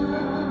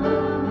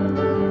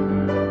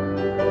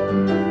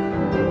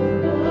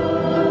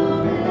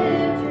 Oh,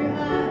 lift your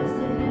eyes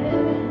to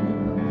heaven.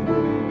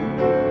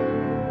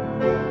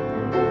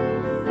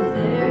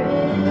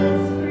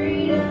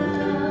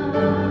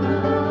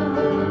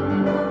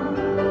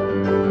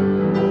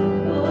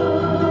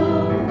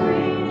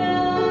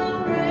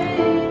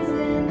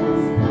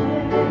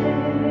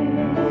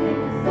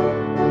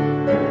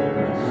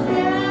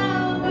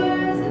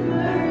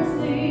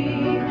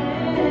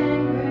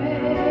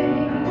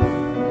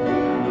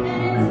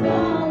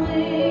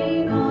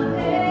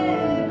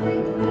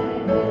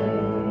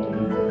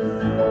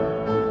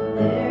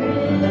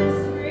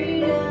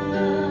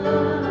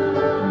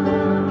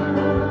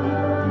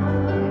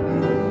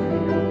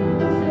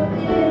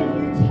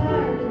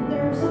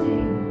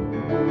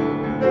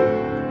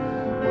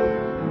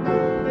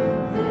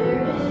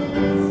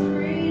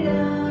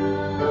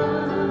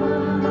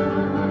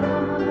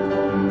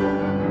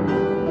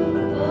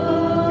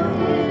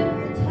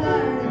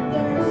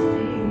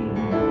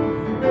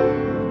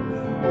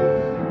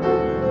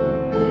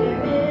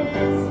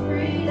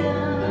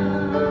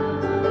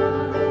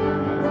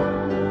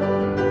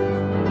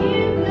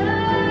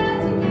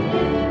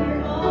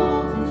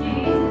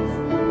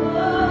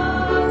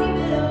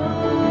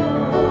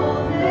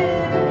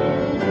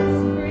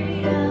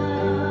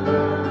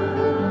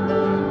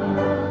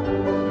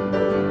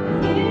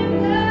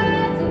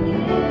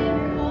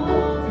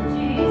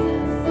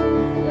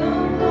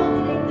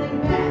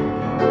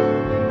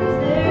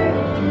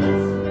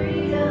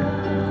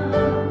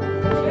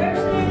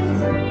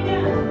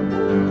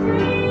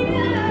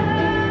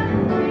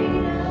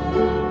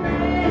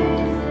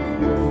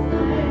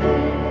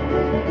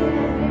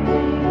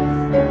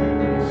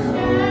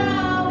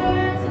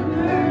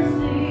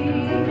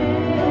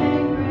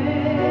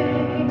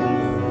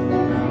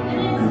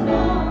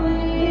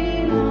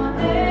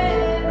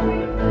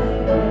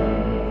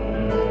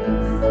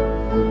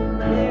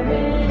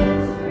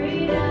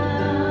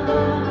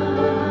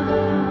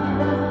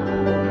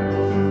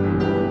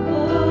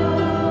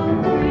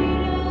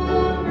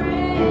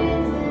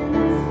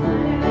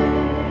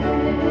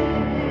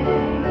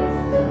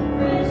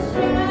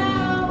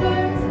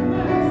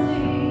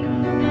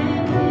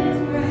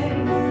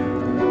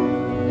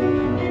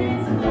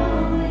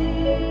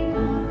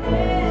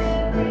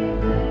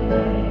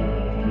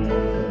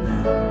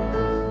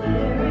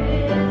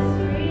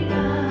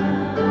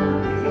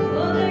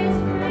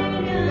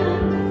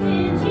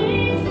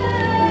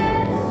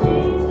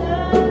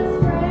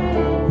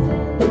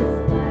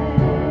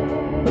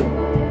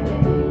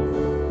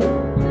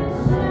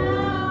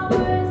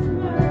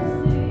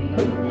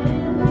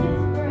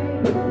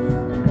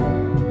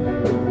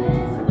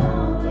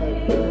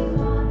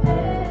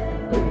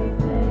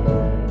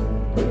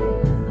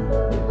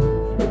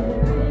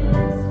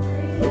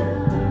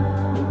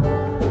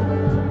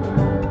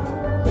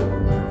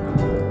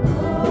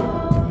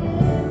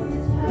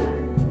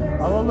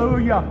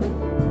 Hallelujah.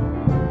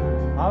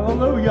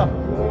 Hallelujah.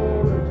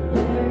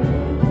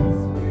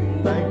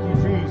 Thank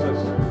you,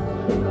 Jesus.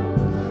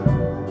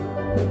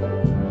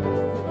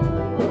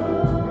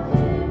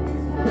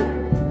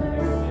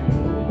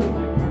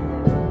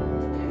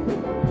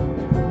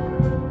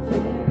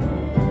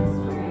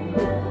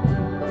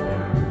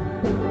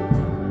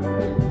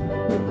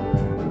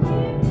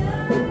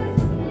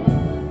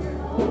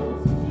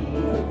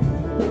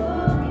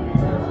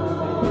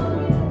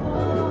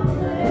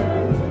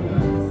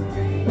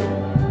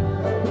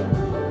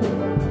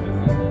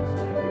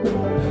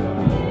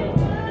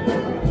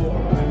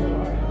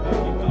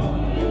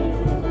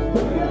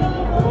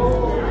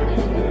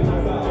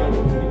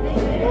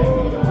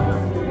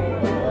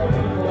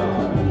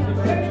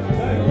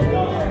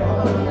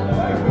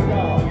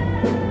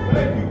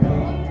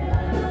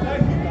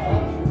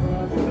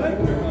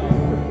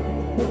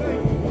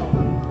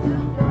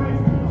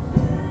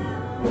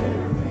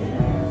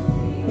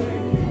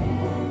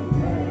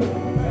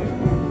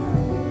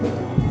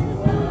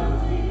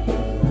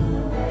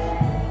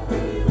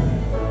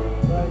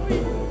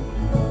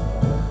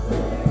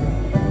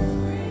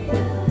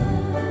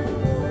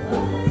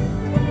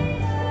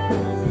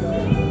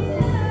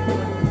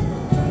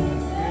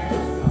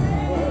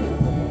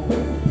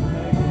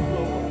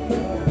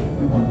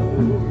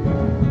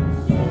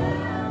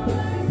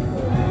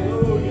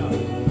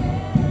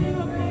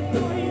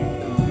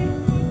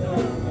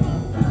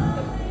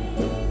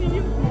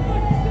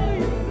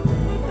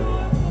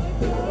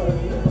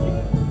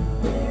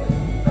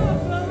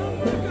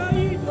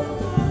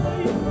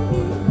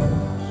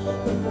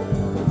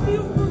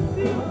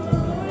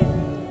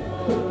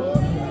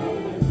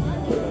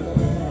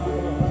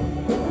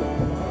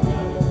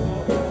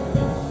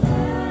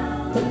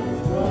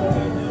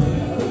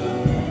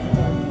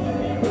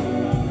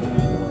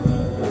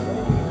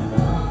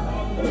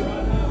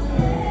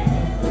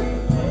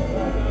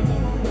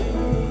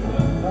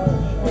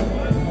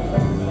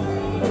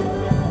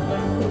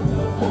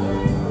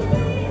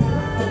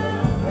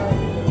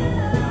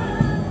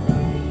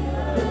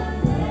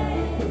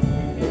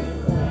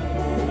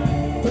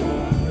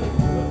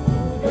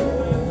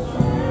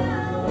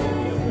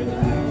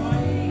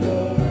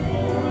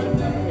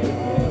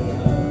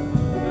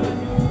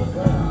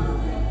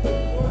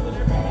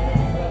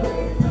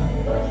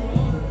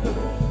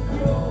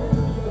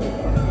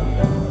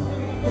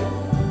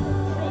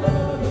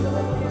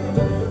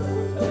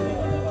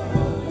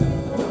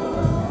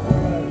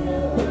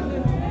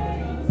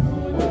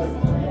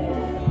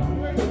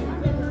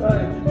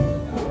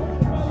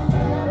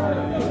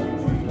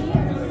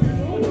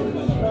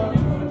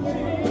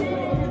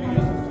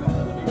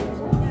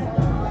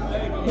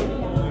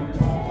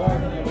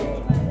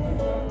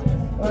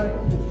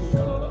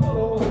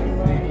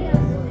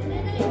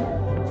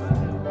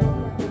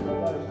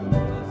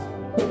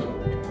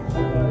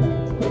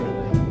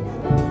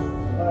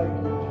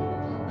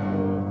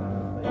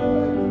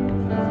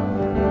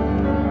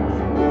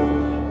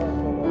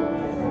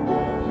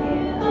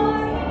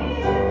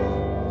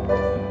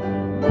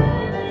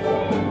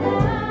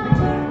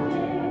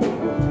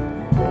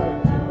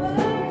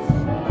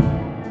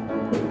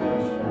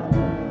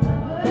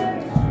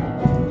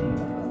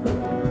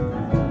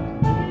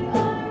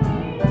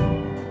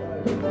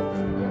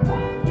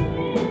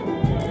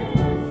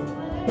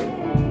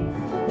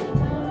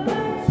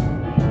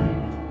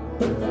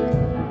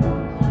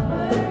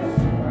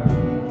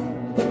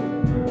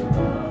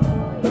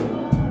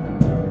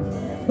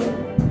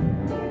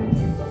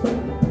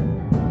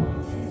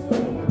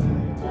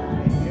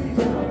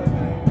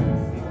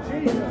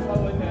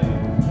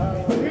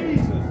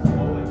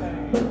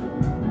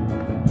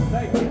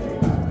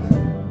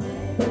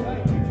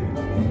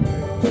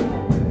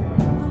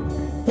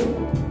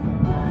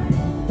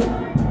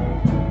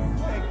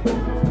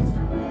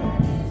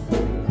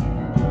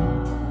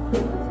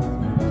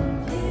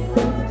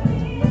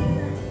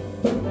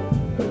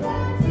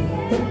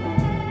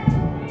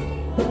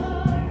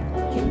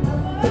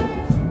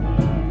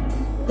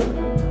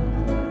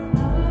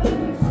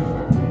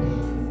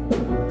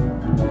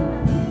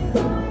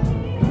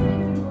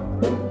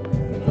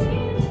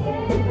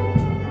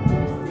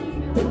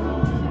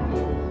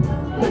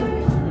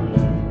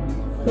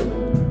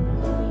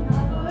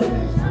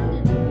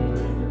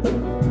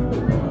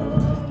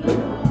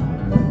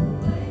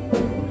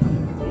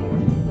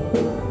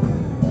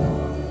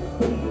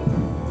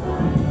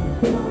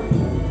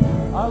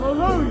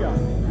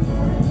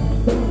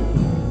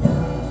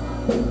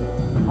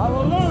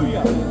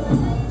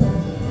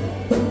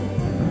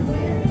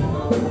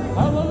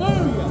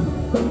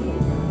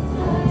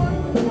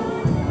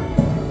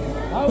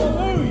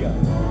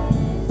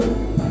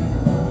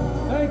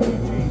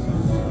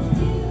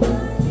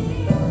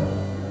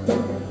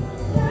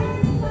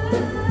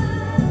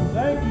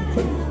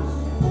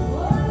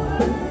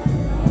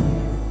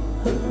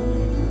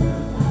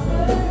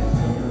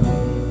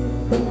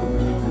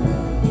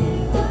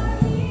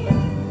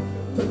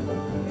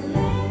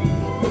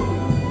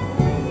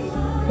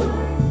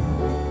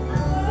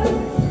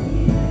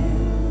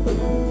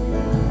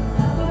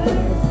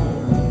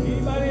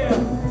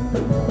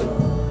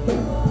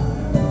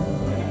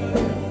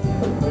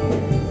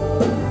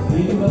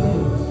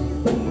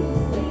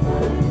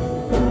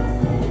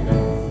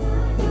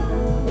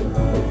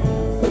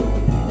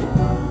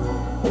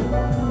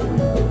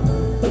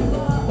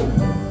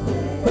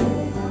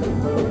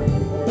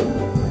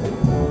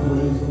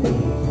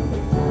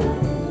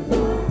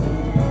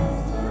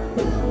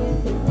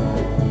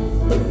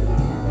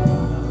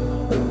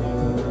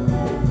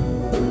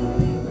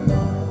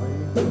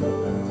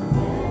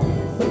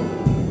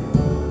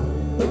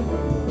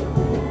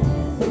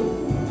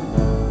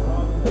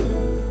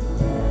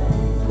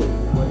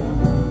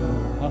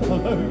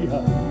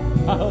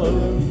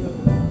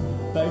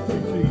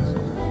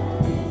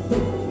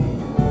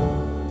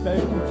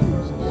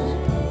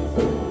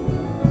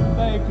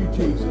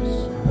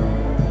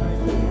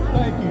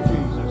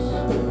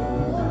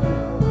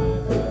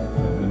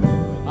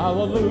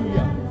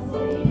 Hallelujah.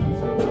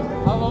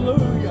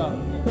 Hallelujah.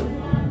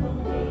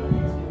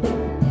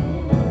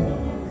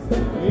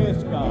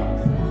 Yes, God.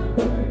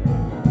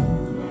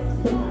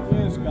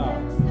 Yes,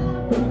 God.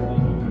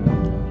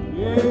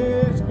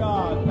 Yes,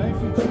 God. Thank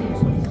you,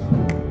 Jesus.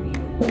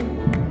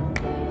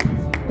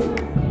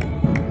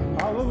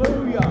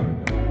 Hallelujah.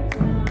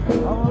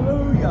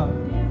 Hallelujah.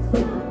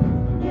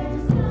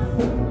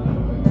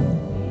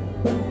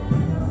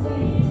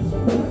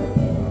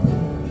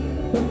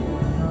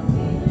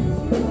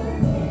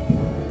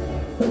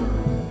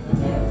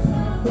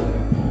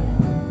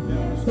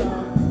 Never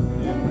stop.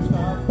 Never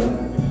stop.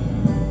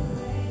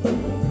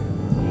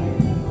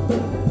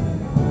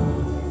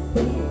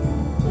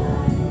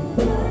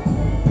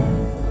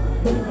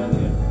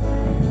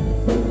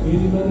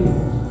 Anybody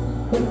else?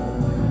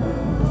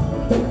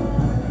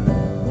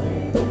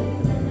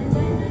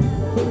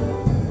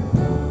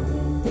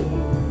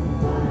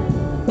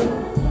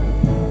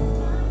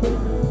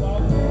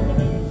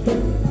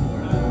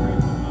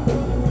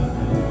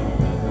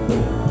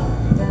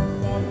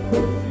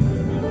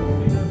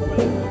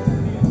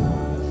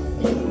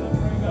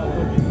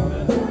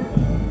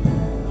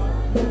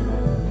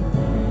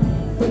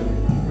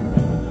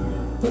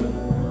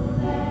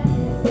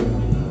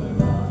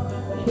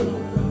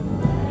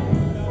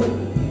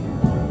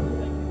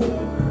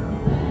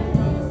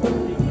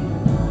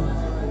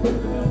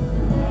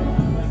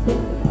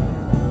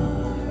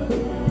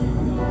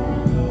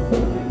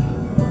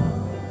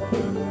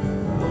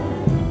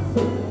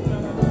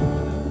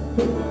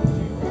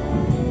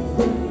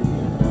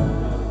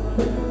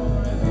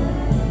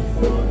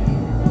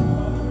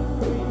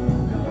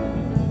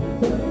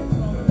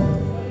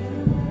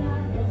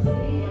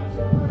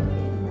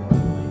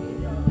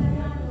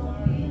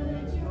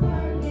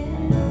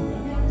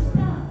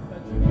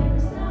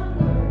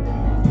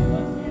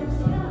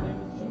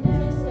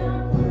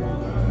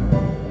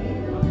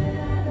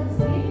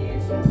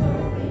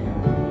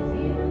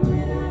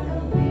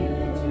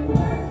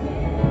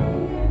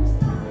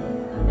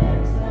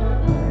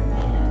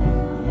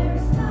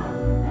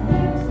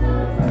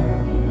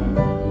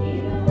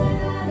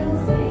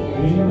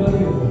 Anybody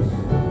else? Thank you, Lord.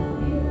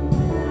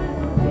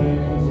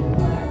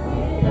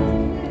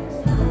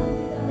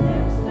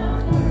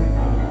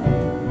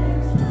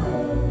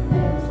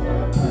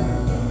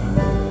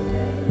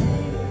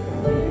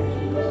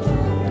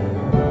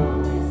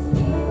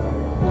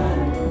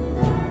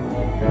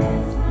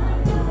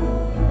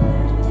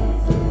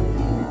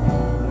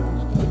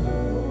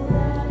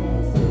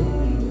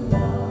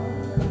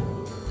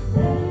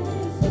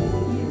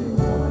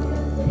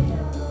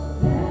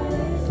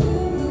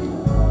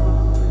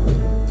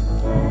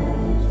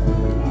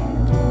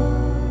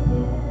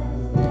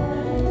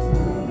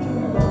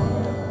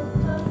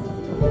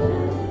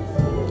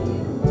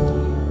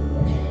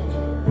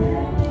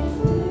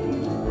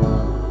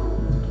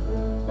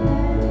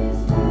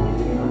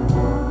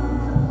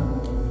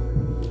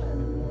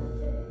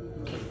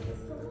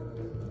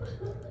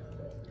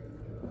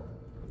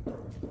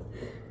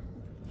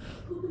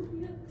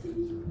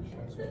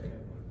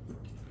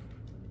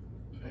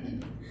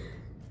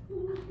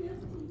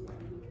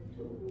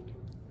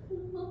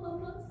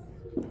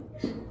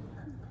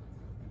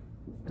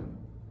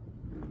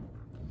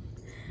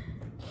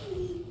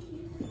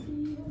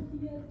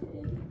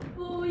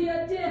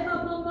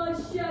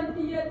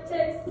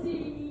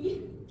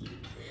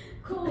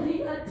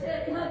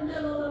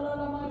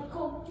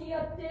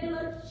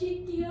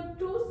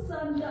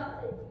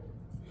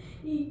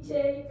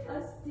 Ite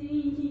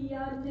kasihi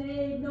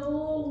ane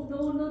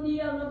no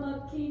ni ala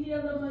makini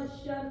ala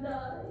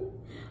mashandai.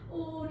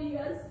 Uri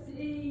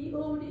asi,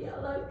 uri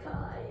ala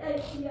kai,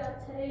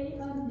 etiate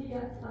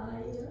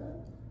andiataya.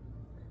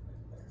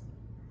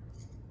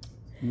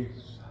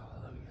 Yes.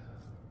 Hallelujah.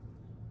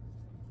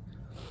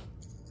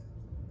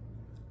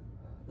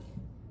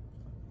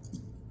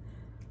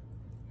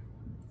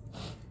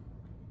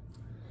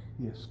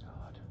 Yes, God.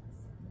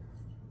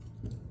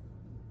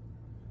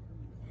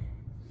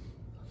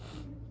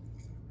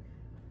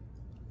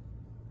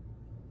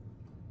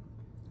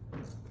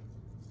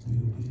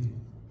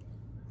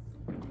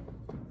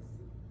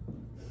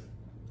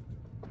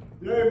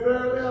 Yea,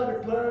 verily I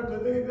declare to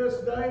thee this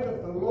day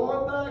that the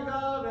Lord thy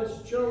God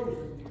has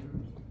chosen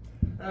you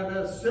and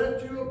has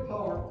set you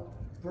apart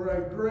for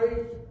a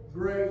great,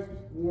 great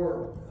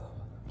work.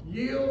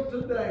 Yield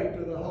today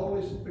to the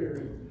Holy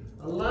Spirit.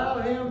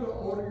 Allow Him to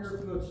order your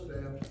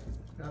footsteps,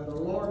 and the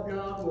Lord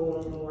God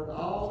will anoint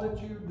all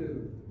that you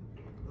do.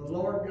 The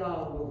Lord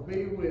God will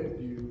be with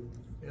you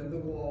in the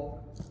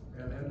walk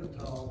and in the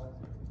talk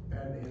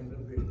and in the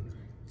vision.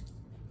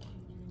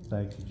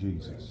 Thank you,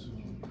 Jesus.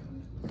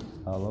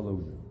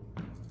 Hallelujah.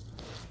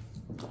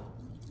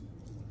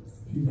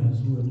 If you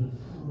guys would,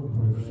 we'll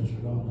pray for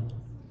Sister Donna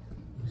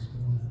this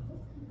morning.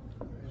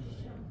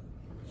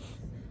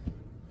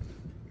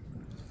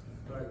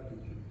 Thank you,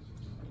 Jesus.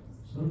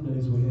 Some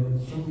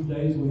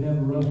days we have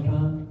a rough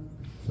time.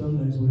 Some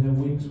days we have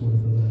weeks worth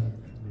of that.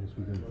 Yes,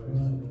 we do.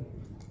 Right?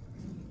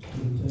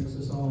 It takes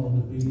us all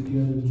to be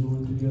together,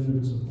 join together,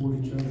 and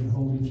support each other and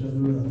hold each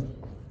other up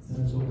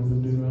And that's what we're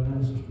going to do right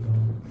now, Sister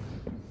Donna.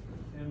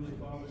 Heavenly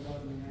Father,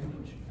 God, in the name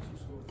of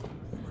Jesus, Lord,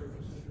 we pray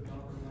for Sister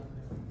Donna right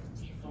now.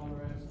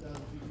 Father, ask God,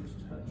 Jesus,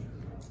 touch her.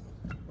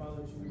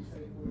 Father, as we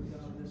take, Lord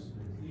God,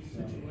 these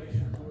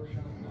situations, Lord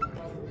God,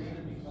 Father, the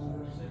enemy,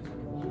 Father, sends her,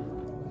 Lord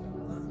God,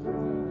 Father,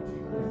 that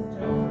you would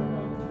tell her,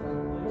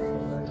 Father, to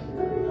replace us,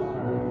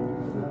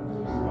 God,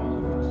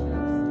 Father, God,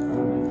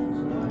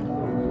 salvation's life,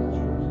 Lord, that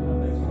you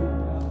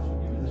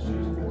give it to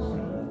Jesus,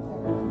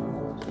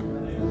 in the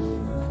name of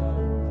Jesus,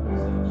 Father,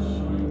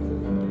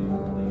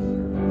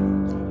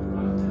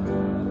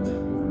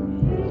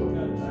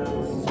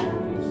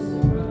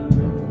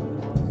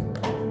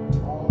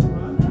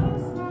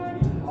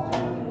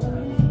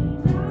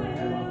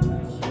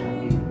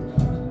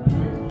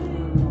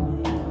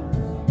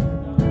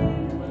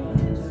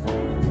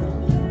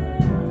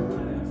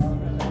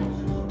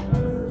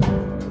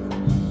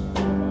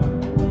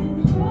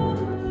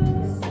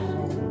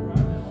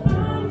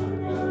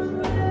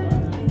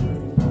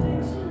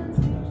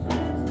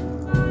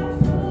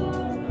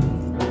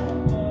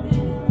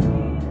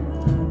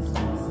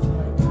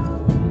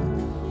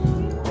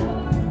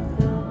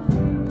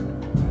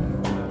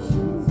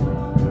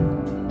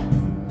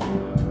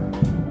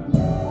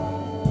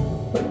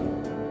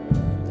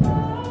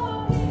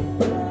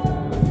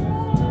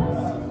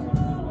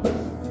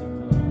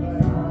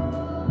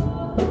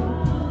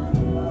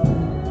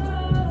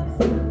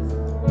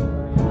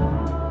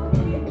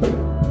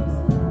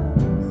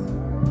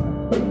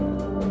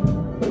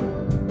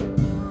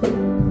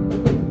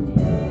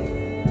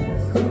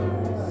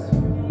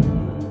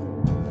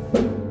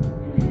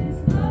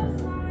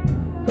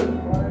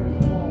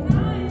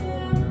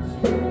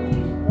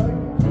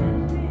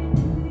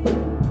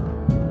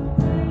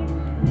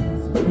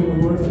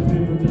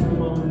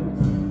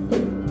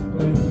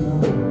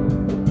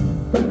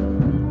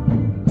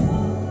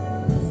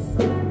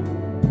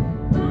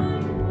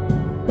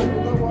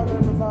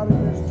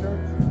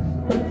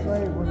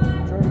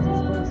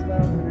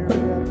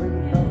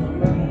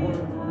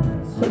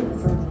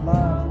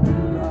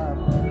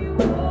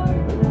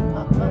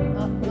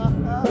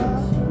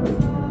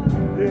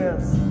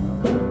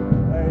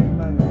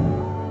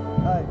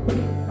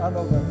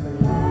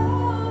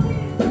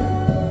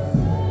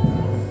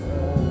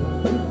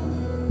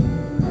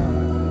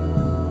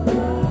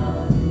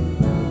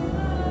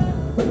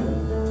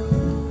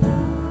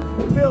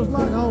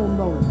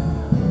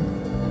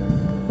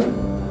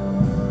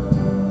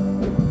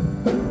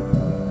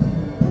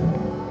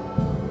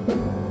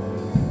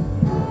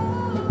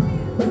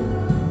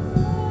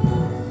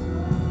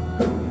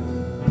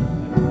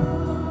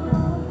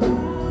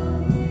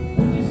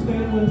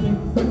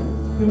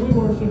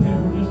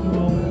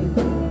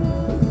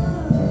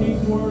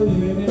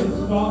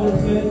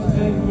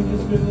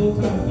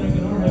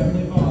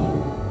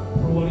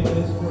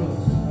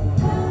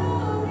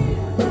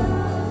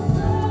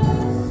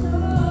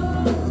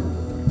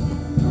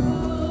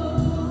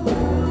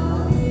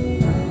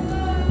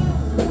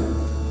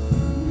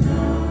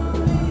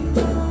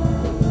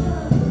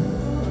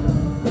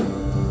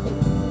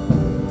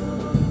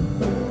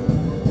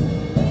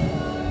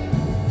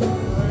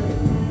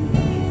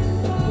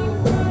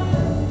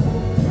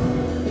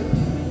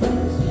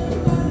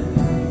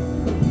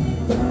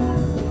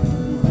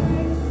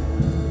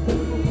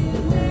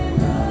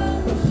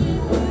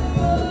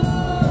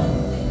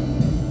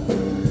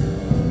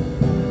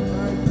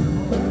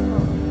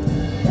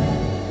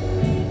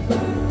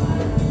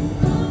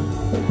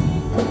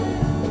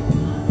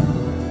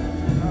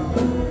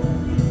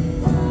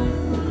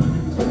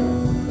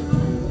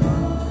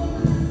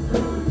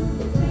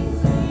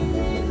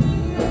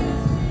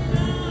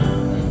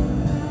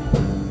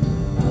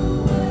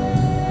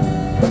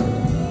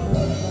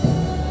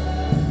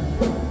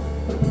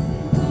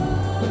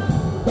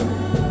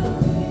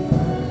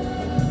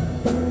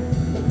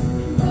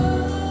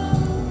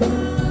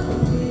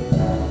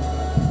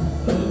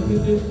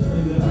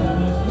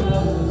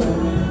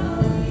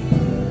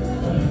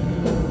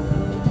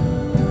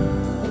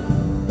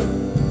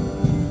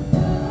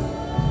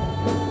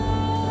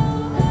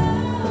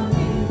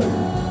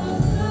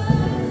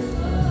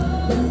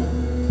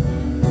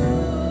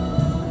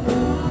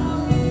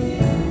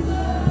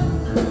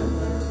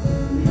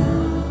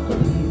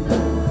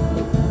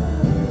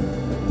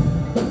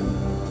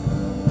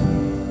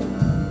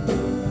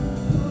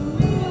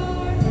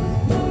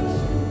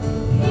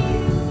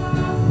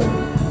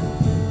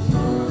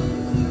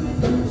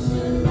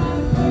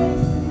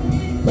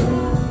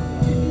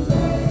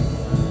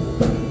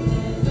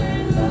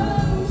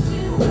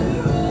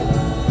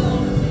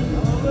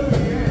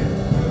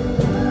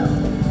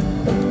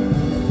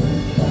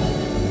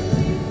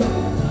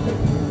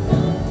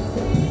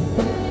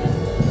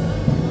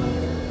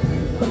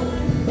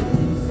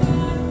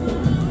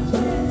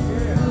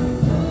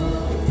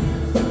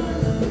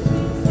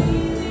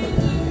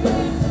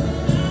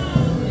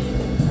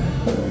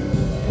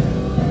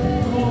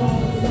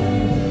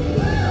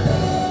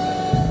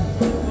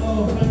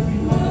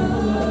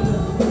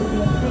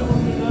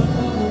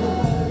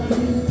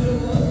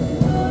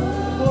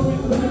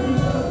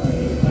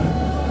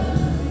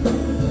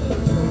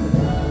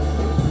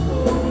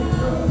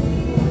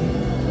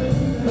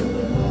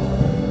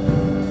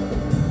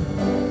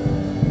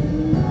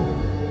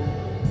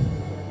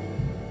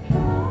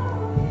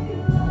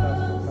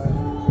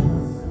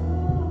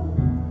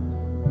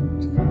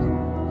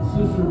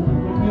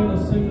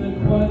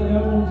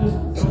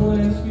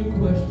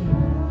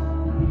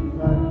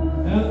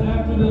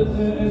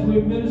 as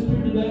we've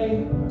ministered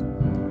today,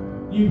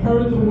 you've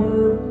heard the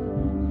word.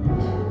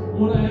 I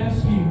want to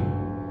ask you,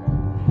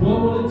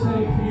 what will it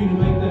take for you to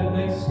make that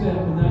next step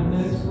and that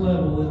next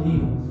level in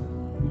Him?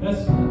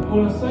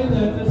 When I say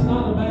that, that's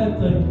not a bad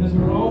thing, because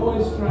we're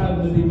always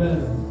striving to be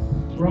better.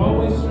 We're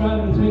always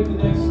striving to take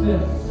the next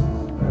step.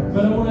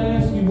 But I want to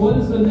ask you, what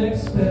is the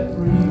next step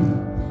for you?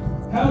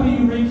 How do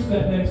you reach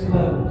that next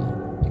level?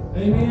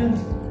 Amen?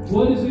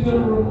 What is it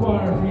going to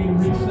require for you to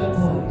reach that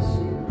place?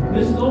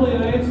 This is only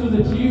an answer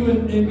that you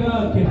and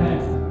God can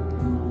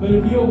have. But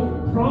if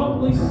you'll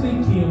promptly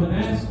seek Him and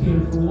ask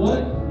Him for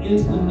what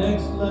is the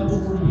next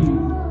level for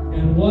you,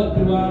 and what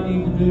do I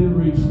need to do to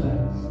reach that?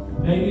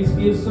 Maybe it's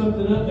give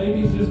something up,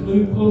 maybe it's just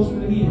move closer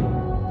to Him.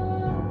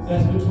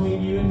 That's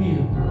between you and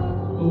Him.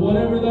 But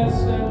whatever that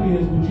step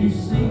is, would you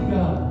seek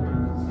God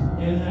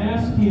and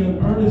ask Him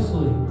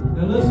earnestly?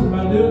 Now listen,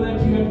 by doing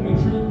that, you have to be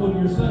truthful to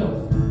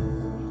yourself.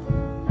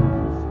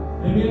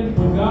 Amen?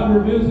 When God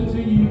reveals it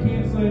to you, you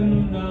can't say,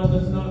 no,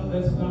 that's not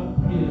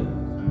it.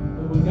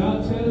 But when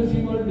God tells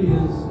you what it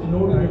is, in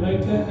order to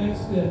make that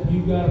next step,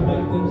 you've got to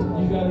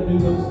do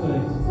those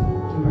things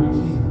to reach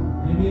Him.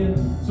 Amen?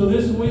 So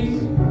this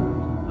week,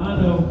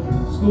 I know,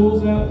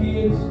 school's out,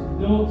 kids,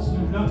 adults,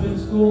 you've not been to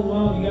school in a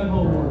while, you got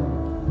homework.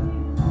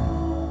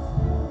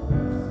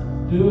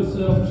 Do a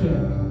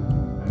self-check.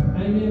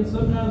 Amen.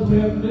 Sometimes we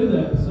have to do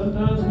that.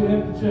 Sometimes we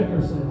have to check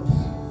ourselves.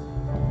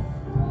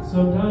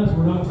 Sometimes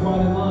we're not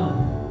quite in line.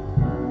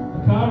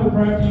 A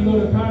chiropractor, you go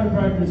to a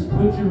chiropractor to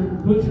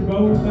put your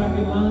bones back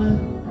in line.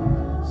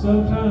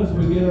 Sometimes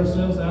we get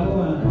ourselves out of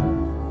line,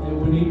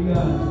 and we need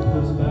God to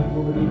put us back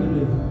where we need to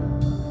be.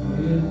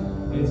 Amen.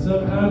 And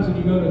sometimes when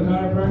you go to a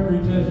chiropractor,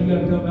 he tells you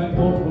got to come back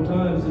multiple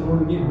times in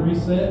order to get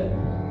reset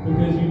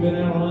because you've been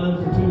out of line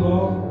for too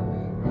long.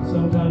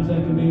 Sometimes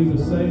that can be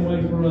the same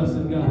way for us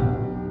and God.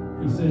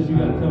 He says you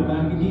got to come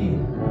back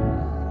again.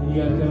 And you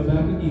got to come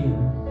back again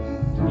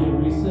to get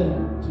reset,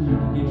 till you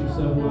can get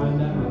yourself lined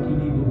out like you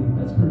need to be.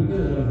 That's pretty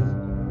good, ain't it?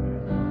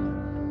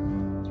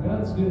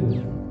 God's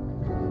good.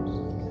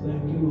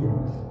 Thank you,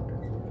 Lord.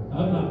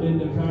 I've not been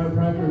to a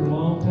chiropractor in a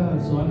long time,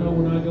 so I know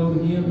when I go to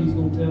Him, He's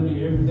going to tell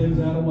me everything's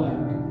out of whack.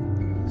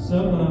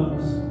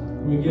 Sometimes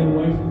we get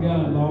away from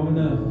God long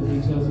enough that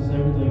He tells us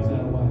everything's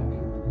out of whack.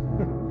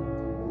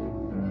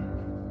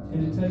 And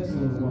it takes a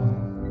little while.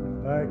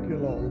 Thank you,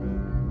 Lord.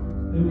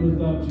 Who would have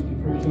thought you could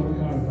preach on a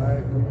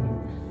chiropractor?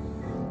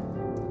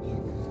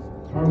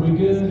 Are we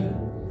good?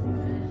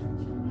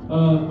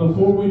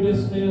 Before we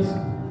dismiss,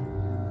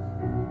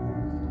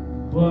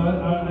 well,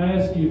 I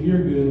ask you if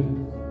you're good.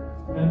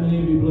 How many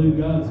of you believe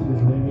God's good?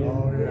 Amen.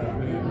 Oh,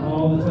 yeah.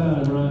 All the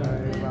time, right?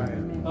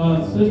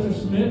 Amen. Sister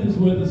Smith is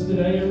with us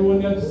today. Everyone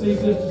got to see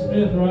Sister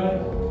Smith, right?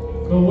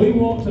 But we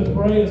want to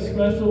pray a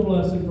special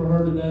blessing for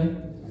her today.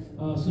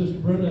 Sister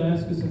Brenda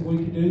asked us if we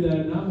could do that,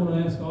 and I want to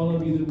ask all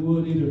of you that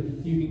would. Either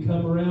you can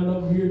come around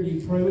over here and you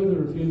can pray with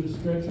her, or if you'll just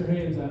stretch your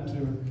hands out to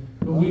her.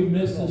 But we've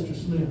missed Sister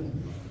Smith,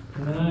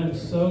 and I am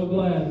so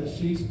glad that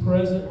she's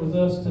present with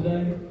us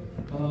today.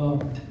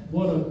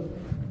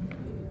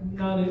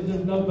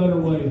 There's no better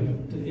way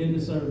to end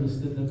the service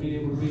than to be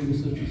able to be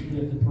with Sister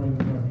Smith and pray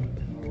with her.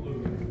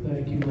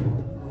 Thank you,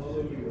 Lord.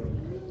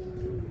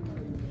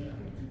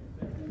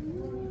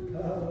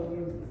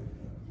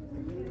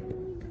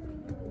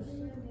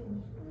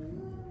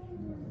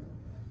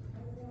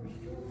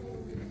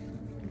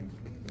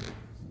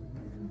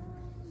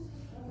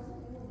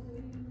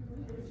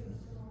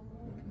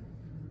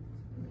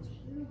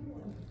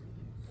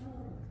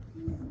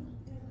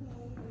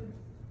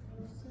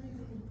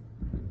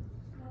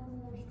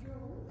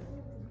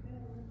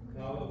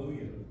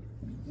 Hallelujah.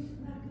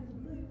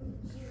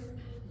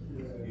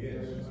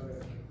 Yes.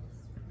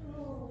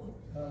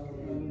 Thank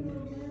you,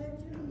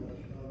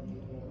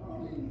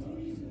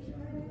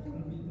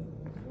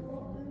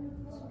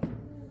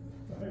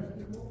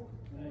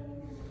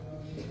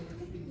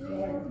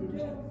 Lord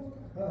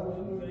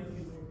God. Thank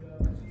you,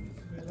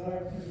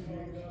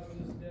 Lord God, for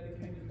this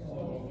dedicated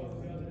soul, Father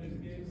God, that you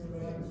gave her,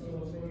 Father, so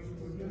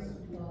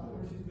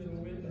Lord, she's been a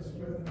witness,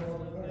 Lord God.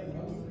 I thank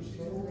you, Lord, for she's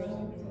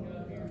present, Lord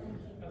God, here.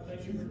 I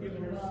thank you for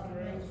giving her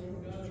strength,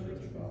 Lord God, that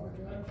you are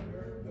touching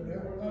her.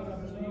 Lord God, I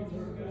believe,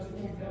 Lord God, that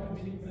you have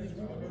many things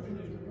for her to do.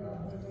 And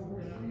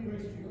I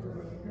praise you for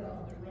her, Lord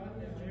God, that right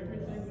now,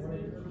 everything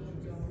within her,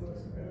 Lord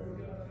God, Lord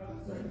God, I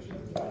thank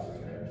you for this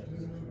marriage,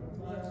 Lord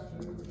God,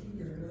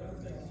 I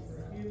thank you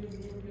for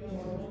healing, Lord God,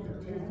 all your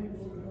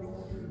people, Lord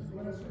God,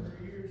 bless her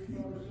ears,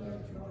 Father,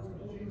 thank you,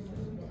 Lord Jesus,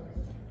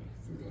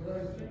 we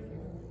pray, thank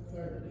you,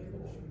 thank you,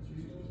 Lord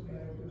Jesus,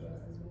 thank you,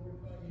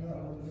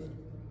 hallelujah,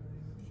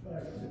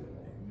 thank you,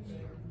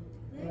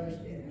 thank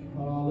you.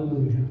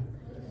 Hallelujah.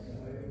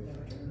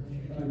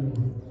 Thank you,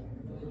 Lord.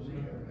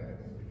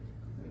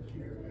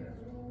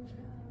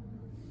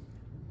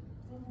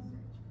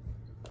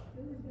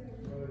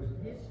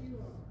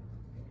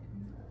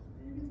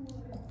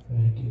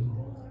 Thank you,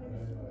 Lord.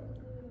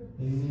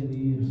 Amen.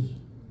 He is.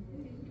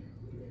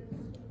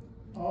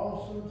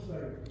 Awesome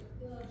Savior.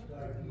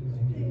 Thank you.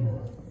 Thank you,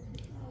 Lord.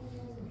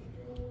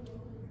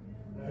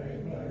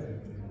 Amen.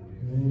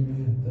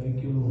 Amen.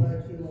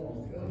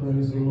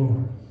 Praise the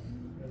Lord.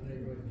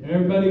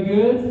 Everybody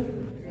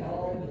good?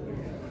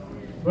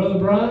 Brother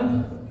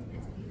Brian?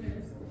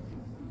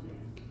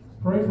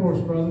 Pray for us,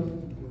 brother.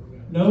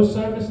 No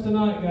service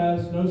tonight,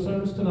 guys. No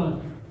service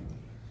tonight.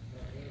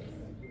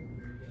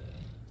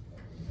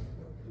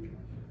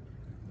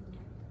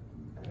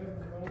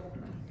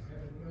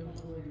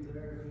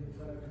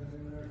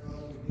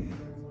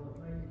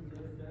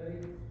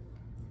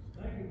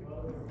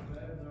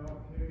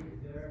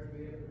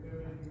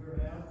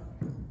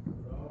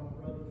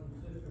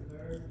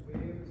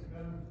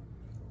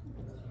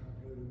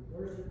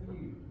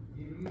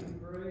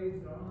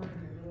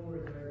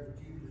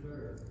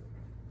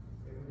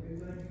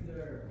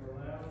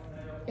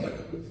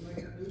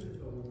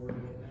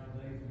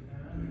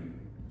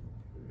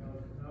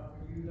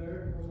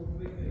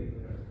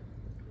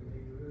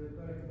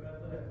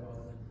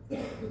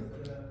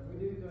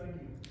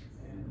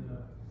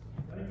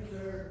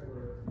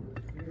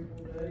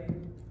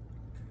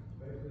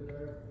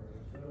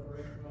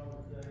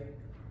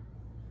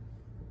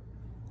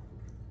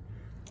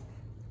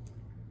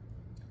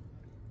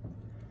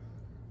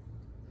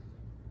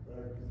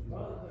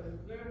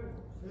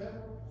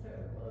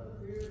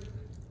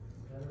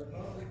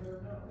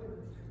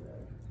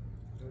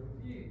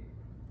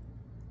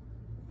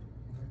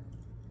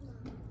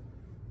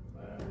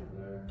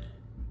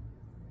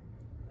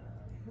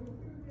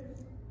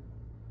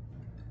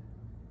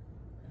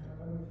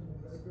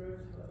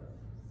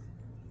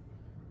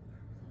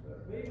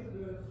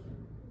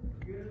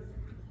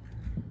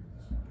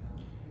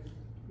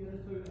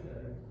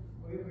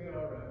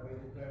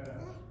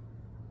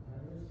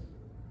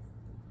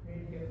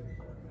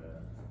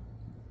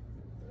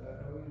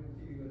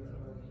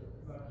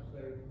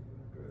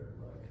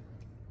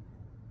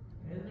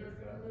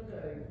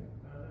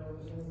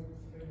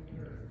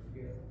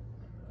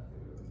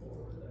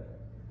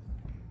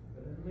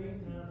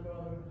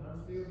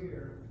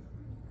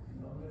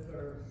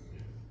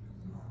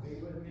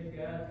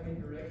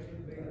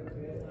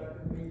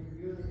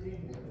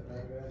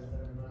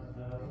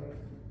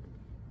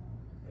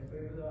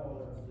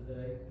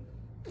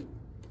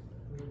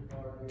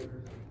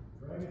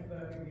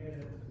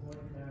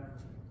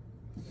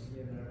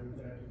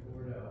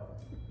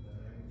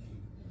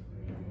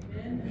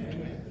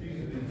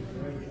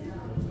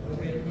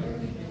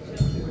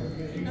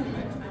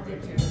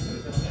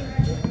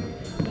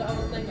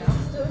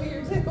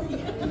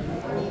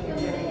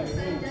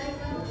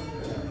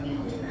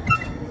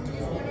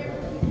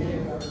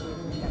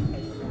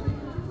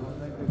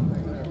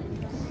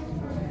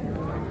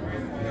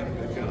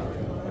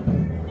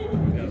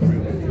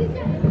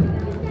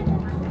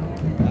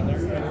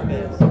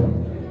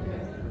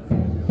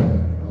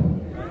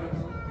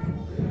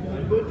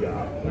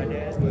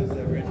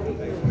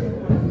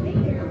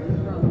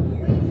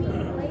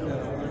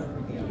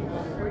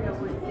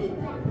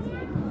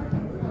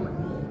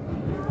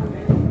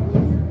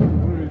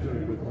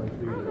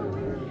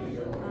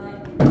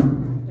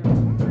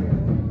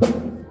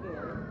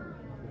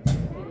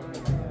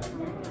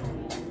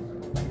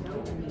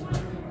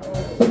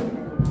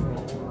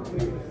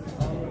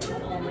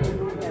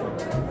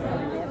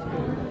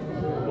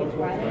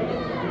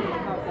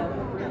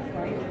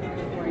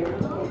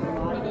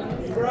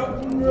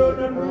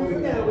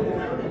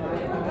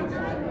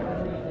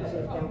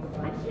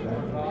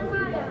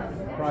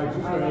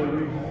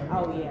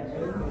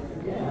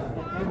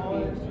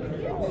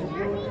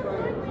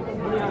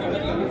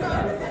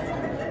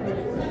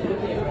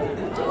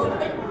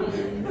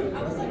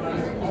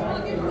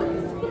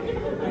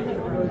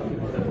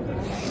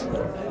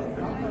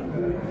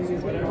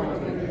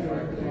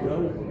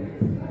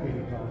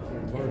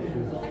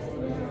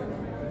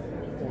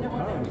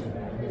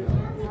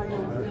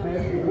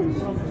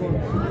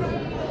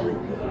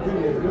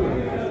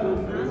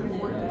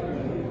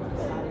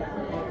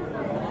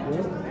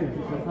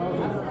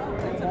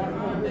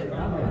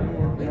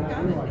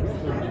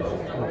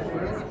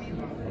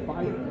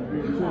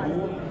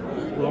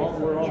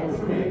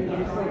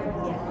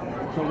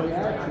 So they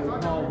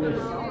actually call this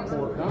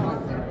Fort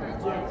Donelson,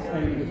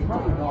 and it was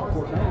probably called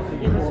Fort Donelson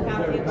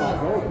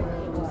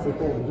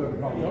before it was ever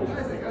called over.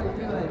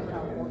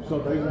 So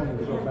they wanted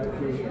to go back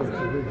to its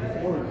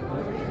original origin.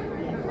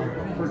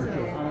 I'm pretty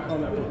sure. I know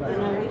that for a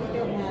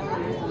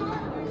fact.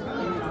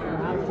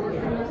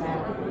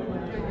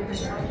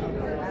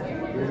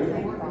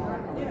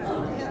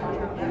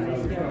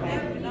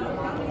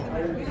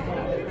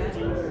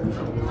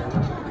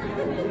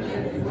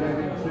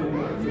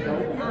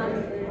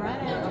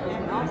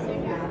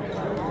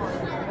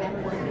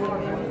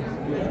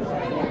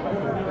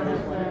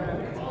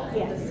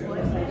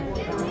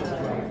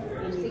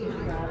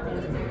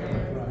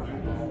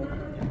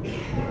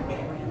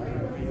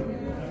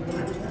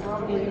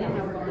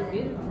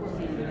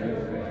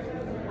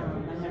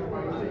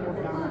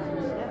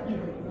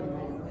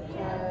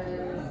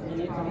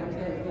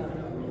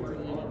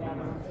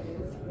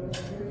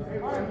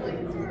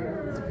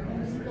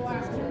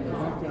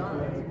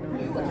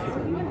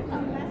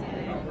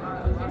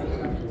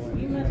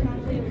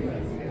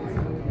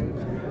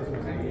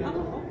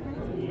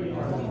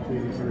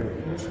 There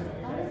is.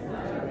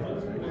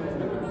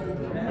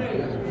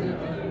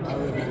 I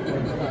live on the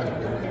other side,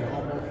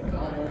 almost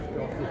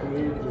across the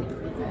bridge with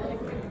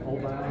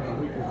Old Vine and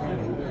Weaker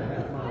County, within a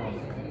half mile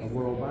of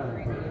where Old Vine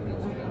is.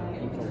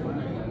 Which Old Vine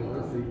is,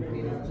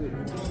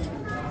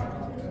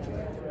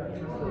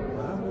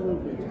 I'm a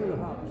little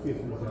hot to get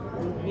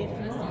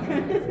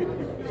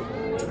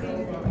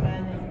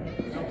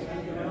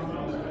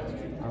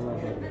I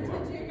love that.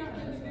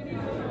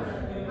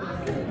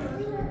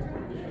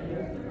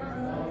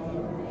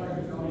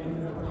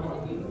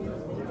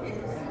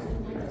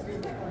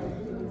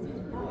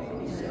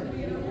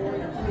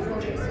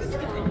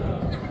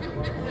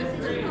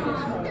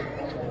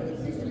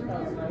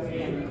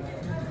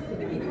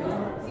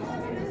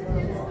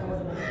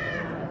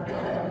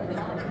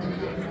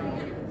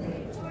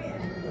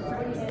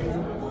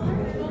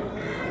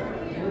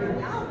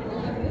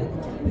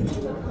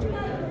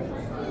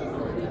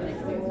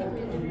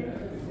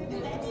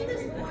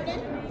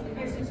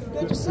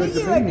 Good to see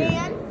you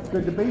again.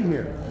 Good to be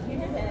here.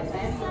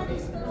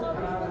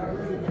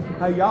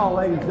 Hey, y'all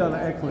ladies done an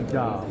excellent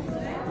job.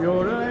 You know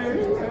what I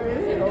mean?